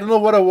 I don't know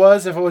what it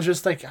was. If it was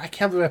just like, I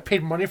can't believe I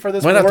paid money for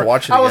this. Might have to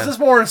watch it I was again. just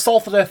more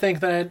insulted, I think,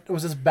 than it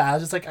was just bad.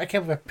 It's just like, I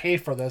can't believe I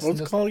paid for this.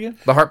 What's it called again?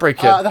 The Heartbreak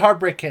Kid. The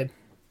Heartbreak Kid.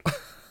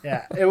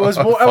 Yeah, it was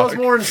more. I was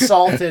more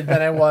insulted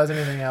than I was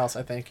anything else.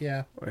 I think.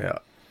 Yeah. Yeah.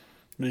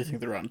 What do you think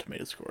the Rotten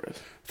Tomatoes score is?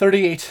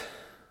 38.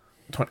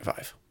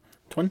 25.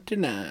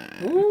 29.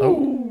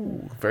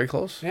 Oh, very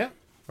close. Yeah.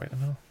 Right in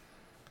the middle.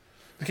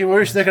 Okay, what were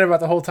you thinking about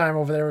the whole time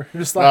over there?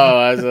 You're just like,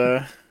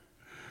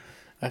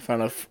 I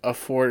found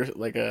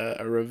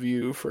a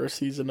review for a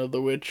season of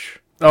The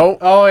Witch.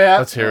 oh yeah,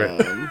 Let's hear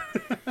it.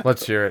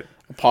 Let's hear it.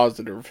 A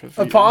positive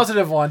review. a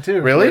positive one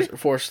too. Really?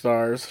 4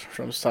 stars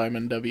from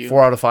Simon W.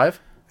 4 out of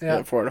 5?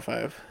 Yeah. 4 out of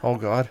 5. Oh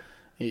god.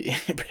 He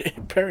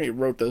apparently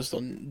wrote this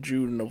in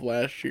June of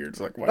last year. It's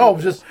like, why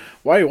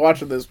are you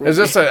watching this movie? Is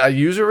this a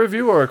user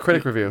review or a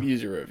critic review?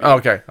 User review. Oh,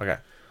 okay. Okay.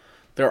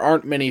 There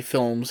aren't many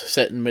films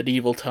set in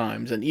medieval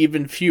times, and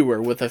even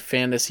fewer with a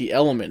fantasy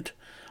element.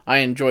 I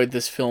enjoyed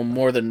this film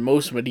more than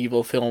most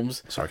medieval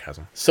films.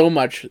 Sarcasm. So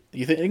much.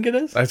 You think it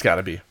is? That's got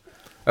to be.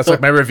 That's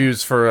like my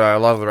reviews for a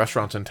lot of the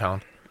restaurants in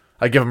town.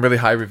 I give them really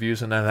high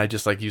reviews, and then I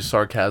just like use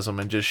sarcasm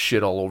and just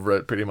shit all over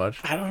it, pretty much.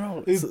 I don't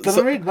know. Let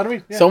him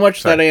read. Yeah. So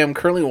much that I am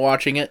currently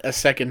watching it a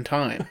second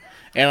time,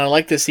 and I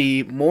like to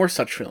see more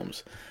such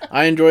films.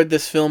 I enjoyed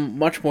this film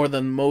much more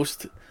than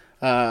most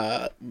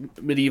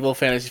medieval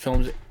fantasy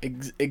films.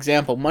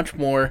 Example, much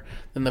more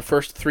than the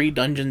first 3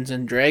 Dungeons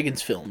and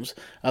Dragons films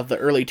of the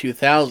early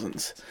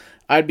 2000s.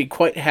 I'd be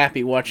quite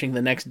happy watching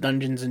the next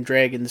Dungeons and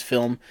Dragons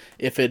film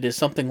if it is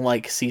something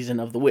like Season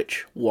of the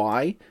Witch.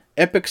 Why?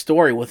 Epic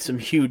story with some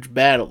huge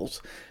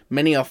battles.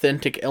 Many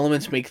authentic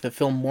elements make the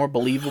film more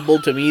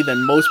believable to me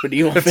than most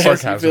medieval fantasy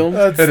sarcasm.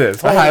 films. It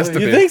is. It has to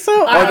be. You think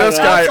so? Or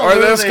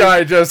this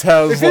guy just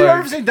has If you've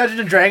ever like. seen Dungeons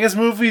and Dragons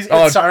movies, it's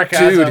Oh,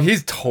 sarcasm. dude,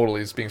 he's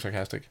totally being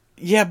sarcastic.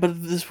 Yeah,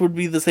 but this would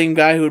be the same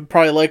guy who would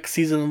probably like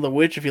Season of the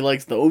Witch if he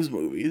likes those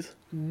movies.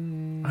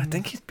 I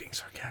think he's being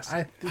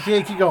sarcastic.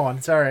 Keep going.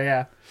 Sorry,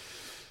 yeah.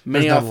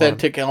 Many There's no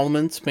authentic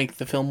elements make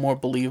the film more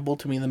believable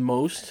to me than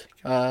most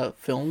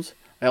films.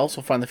 I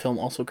also find the film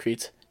also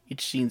creates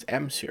each scene's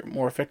atmosphere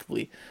more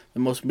effectively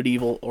than most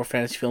medieval or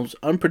fantasy films.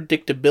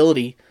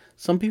 Unpredictability.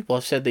 Some people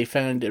have said they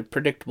found it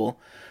predictable,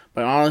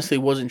 but I honestly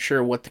wasn't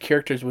sure what the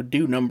characters would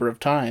do number of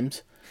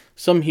times.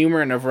 Some humor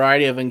and a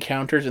variety of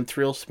encounters and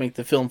thrills to make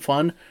the film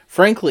fun.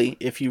 Frankly,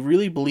 if you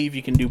really believe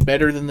you can do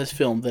better than this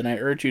film, then I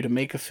urge you to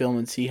make a film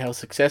and see how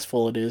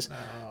successful it is.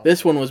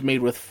 This one was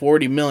made with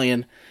 $40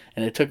 million,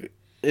 and it took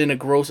in a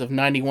gross of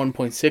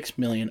 $91.6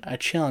 million. I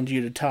challenge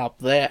you to top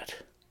that.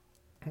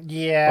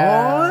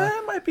 Yeah. Oh,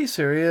 it might be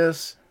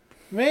serious.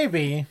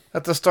 Maybe.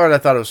 At the start, I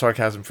thought it was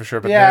sarcasm for sure,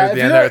 but Yeah. near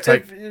the end there, it's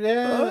like,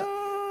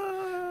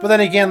 But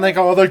then again, like,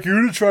 oh, like,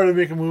 you're trying to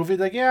make a movie.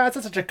 Like, yeah,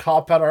 it's such a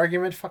cop-out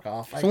argument. Fuck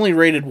off. It's only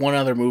rated one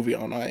other movie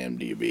on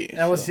IMDb.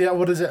 That was,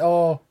 what is it?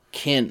 Oh.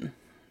 Kin.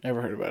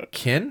 Never heard about it.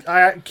 Kin?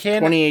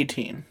 Kin.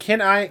 2018.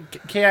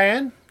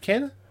 K-I-N?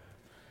 Kin?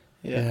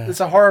 Yeah. It's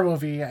a horror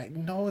movie. I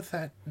know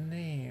that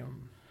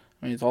name.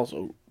 I mean, it's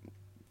also...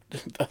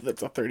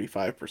 That's a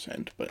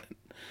 35%, but...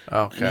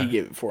 Okay. And he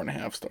gave it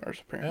 4.5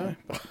 stars, apparently.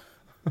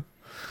 Yeah.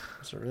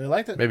 So I really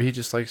liked it. Maybe he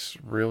just likes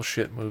real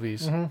shit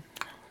movies.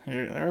 Mm-hmm.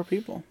 There are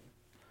people.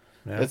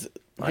 Yeah.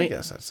 I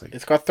guess that's like...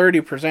 It's got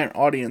 30%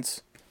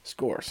 audience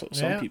score, so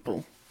some Yeah.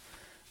 people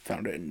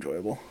found it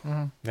enjoyable.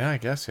 Yeah, I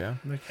guess, yeah.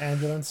 Like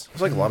Ambulance.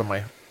 It's like a lot of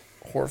my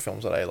horror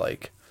films that I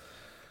like.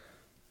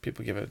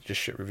 People give it just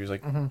shit reviews,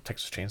 like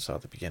Texas Chainsaw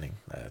at the beginning.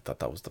 I thought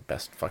that was the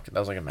best fucking... That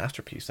was like a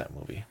masterpiece, that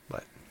movie.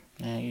 But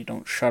Yeah, you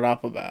don't shut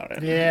up about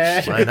it.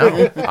 Yeah. I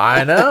know.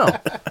 I know.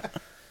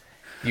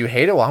 You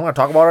hate it? Well, I'm going to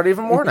talk about it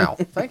even more now.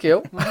 Thank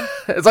you.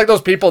 It's like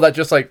those people that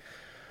just like,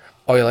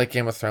 oh, you like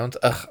Game of Thrones?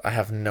 Ugh, I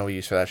have no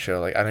use for that show.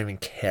 Like, I don't even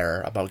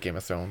care about Game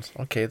of Thrones.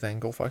 Okay, then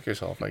go fuck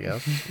yourself, I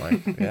guess.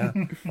 Like, yeah,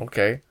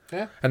 okay.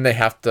 Yeah. And they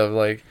have to,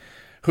 like,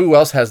 who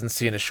else hasn't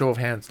seen a show of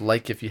hands?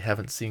 Like, if you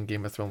haven't seen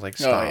Game of Thrones, like,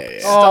 stop. yeah, yeah.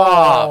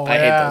 Stop. Oh, I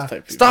hate yeah. those type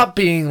of people. Stop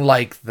being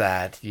like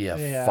that, you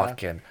Yeah.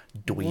 fucking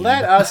dweeb.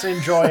 Let us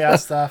enjoy our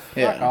stuff.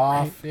 Yeah. Fuck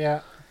off.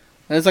 Yeah.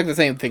 And it's like the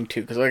same thing,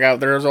 too, because like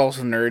there's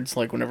also nerds,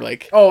 like, whenever,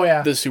 like, Oh,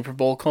 yeah. the Super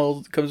Bowl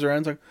comes around,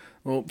 it's like,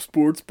 oh,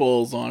 sports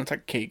ball's on. It's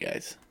like, okay,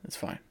 guys, it's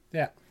fine.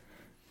 Yeah.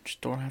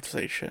 Just don't have to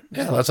say shit.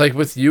 Yeah, that's like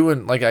with you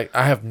and like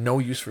I have no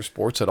use for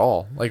sports at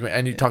all. Like,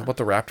 and you talk about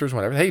the Raptors, and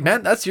whatever. Hey,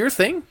 man, that's your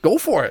thing. Go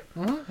for it.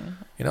 Mm-hmm.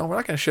 You know, we're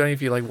not gonna shit on you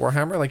if you like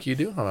Warhammer like you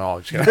do.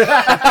 I'm just kidding.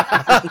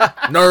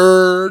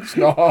 Nerds.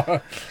 No.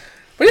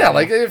 But yeah,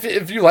 like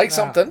if you like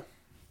something,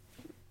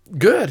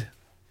 Good.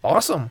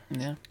 Awesome.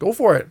 Yeah. Go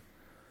for it.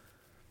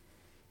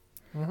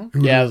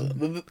 Yeah,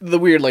 the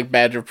weird like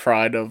badge of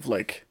pride of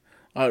like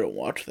I don't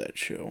watch that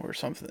show or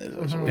something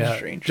is always Yeah.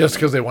 strange. Just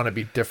because they want to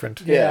be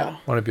different. Yeah.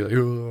 Want to be like,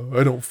 oh,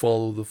 I don't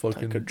follow the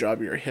fucking. Good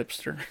job, you're a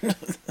hipster.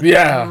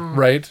 Yeah,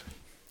 right.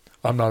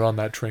 I'm not on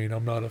that train.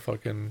 I'm not a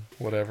fucking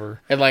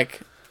whatever. And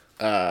like,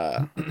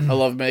 I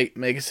love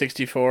Mega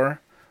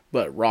 64,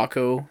 but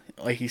Rocco,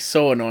 like he's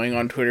so annoying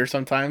on Twitter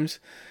sometimes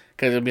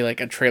because it'll be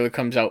like a trailer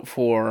comes out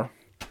for,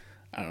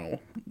 I don't know,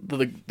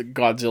 the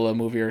Godzilla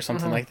movie or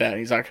something like that. And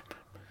he's like,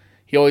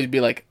 he always be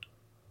like,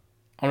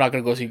 I'm not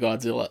gonna go see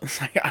Godzilla. It's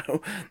like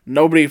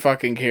nobody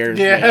fucking cares.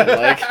 Yeah.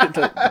 Man.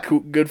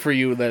 Like, good for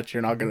you that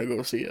you're not gonna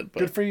go see it. But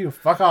Good for you.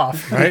 Fuck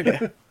off.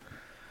 Right?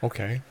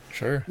 Okay,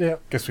 sure. Yeah.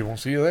 Guess we won't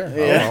see you there.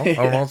 Yeah. I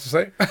don't know what to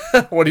say.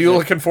 What are you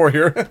looking for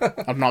here?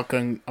 I'm not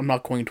going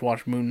to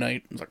watch Moon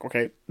Knight. It's like,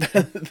 okay.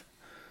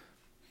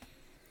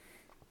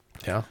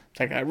 Yeah. It's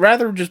like I'd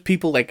rather just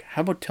people like,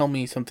 how about tell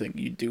me something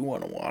you do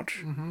want to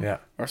watch Yeah.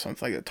 or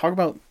something like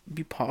that.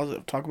 Be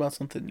positive. Talk about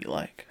something you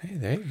like. Hey,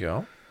 there you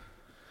go.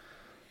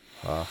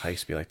 I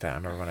used to be like that. I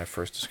remember when I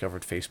first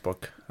discovered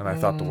Facebook and I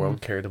thought the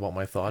world cared about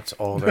my thoughts.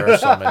 Oh, there are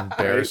some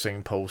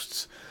embarrassing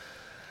posts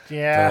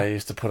that I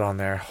used to put on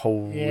there.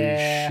 Holy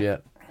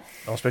shit.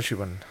 Oh, especially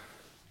when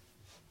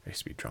I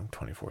used to be drunk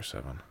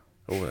 24/7.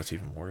 Oh, that's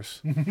even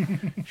worse.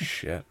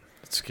 Shit.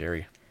 That's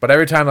scary. But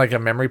every time like a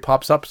memory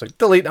pops up, it's like,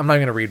 delete. I'm not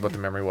going to read what the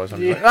memory was.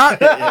 I'm just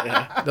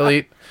like,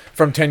 delete.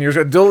 From 10 years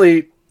ago.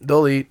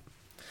 Delete.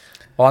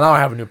 Well, now I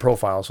have a new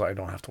profile, so I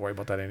don't have to worry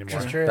about that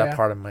anymore. True, that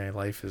part of my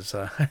life is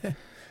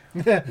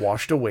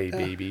washed away,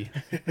 baby.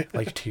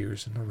 Like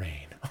tears in the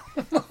rain.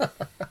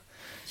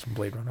 Some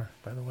Blade Runner,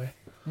 by the way.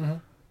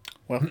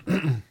 Well,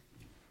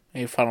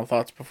 any final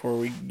thoughts before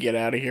we get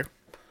out of here?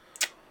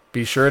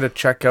 Be sure to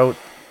check out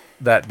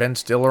that Ben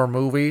Stiller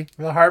movie,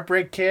 The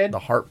Heartbreak Kid. The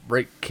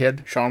Heartbreak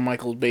Kid. Shawn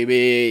Michaels,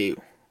 baby.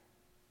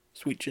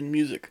 Sweet chin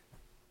music.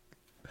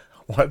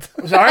 What?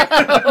 Sorry?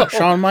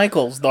 Shawn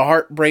Michaels, The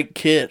Heartbreak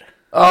Kid.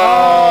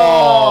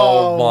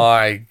 Oh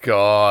my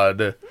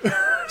God.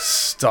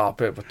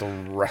 Stop it with the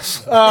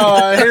wrestling.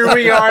 Oh, here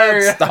we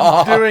are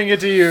Stop. doing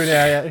it to you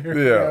now. Yeah. Here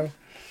we Yeah. go.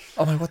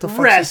 I'm like, what the fuck?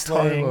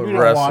 Wrestling. We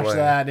don't watch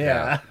that.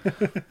 Yeah.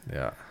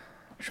 Yeah.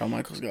 Shawn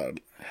Michaels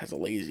has a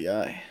lazy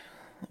eye.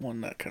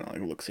 One that kind of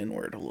like looks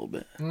inward a little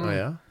bit. Oh,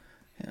 yeah?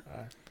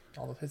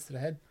 All the hits to the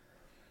head.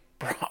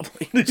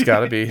 Probably. It's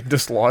got to be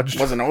dislodged.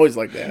 Wasn't always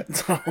like that.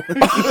 So.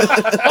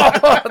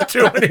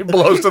 Too many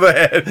blows to the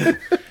head.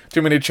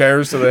 Too many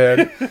chairs to the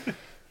head.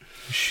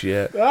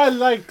 Shit. I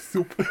like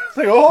soup. It's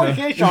like, oh,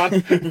 okay,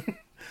 Sean.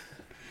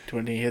 Too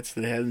many hits to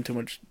the head and too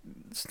much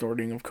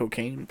snorting of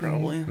cocaine,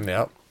 probably.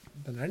 Yep.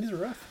 The 90s are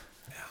rough.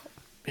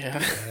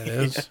 Yeah. It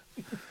is.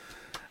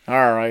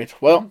 All right.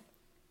 Well,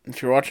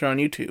 if you're watching on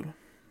YouTube,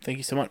 thank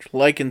you so much.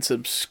 Like and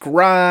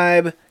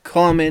subscribe,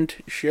 comment,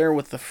 share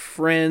with a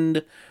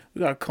friend. We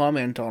got a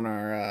comment on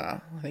our,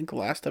 I think,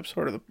 last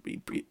episode or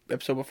the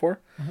episode before.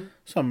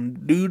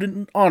 Some dude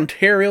in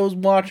Ontario's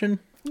watching.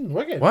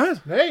 Wicked. What?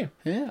 Hey.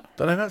 Yeah.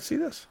 Did I not see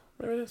this?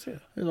 Maybe I didn't see it.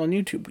 It was on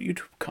YouTube.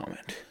 YouTube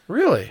comment.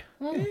 Really?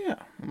 Yeah.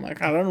 I'm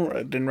like, I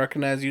didn't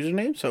recognize the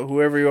username, so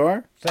whoever you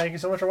are, Thank you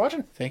so much for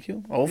watching. thank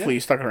you. Hopefully you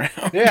stuck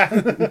around.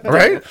 Yeah.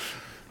 Right?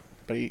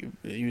 But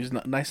he was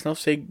nice enough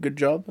to say good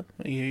job.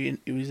 He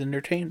was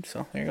entertained,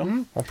 so there you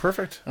go. Well,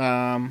 perfect.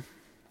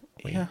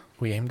 Yeah.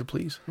 We aim to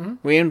please.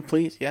 We aim to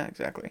please. Yeah,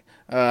 exactly.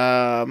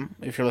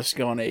 If you're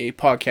listening on a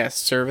podcast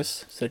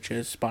service, such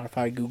as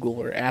Spotify, Google,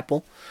 or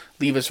Apple,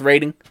 leave us a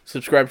rating,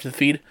 subscribe to the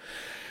feed.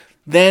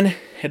 Then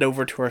head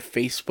over to our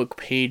Facebook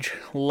page,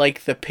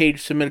 like the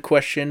page, submit a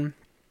question,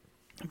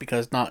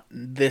 because not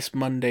this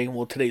Monday,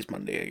 well, today's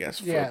Monday, I guess,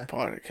 for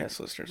podcast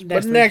listeners.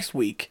 But next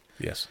week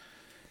Yes.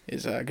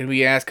 is going to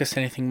be Ask Us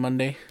Anything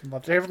Monday.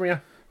 Love to hear from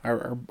you.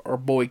 Our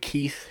boy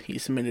Keith, he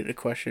submitted a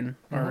question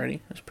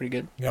already. That's pretty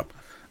good. Yep.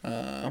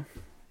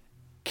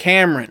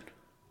 Cameron,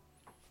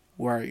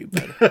 where are you,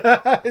 buddy?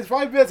 It's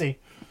probably busy.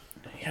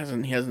 He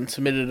hasn't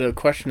submitted a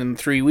question in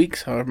 3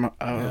 weeks. I'm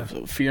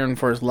fearing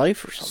for his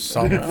life or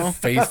something. Some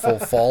faithful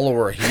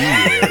follower he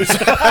is.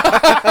 No,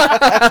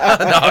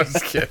 I'm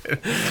just kidding.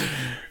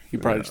 He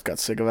probably just got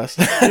sick of us.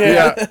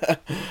 Yeah.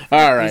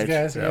 All right. These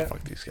guys, Yeah,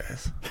 fuck these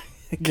guys.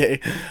 Okay.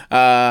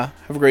 Have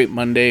a great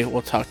Monday.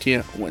 We'll talk to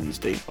you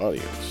Wednesday.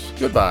 Adios.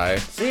 Goodbye.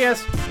 See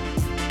us.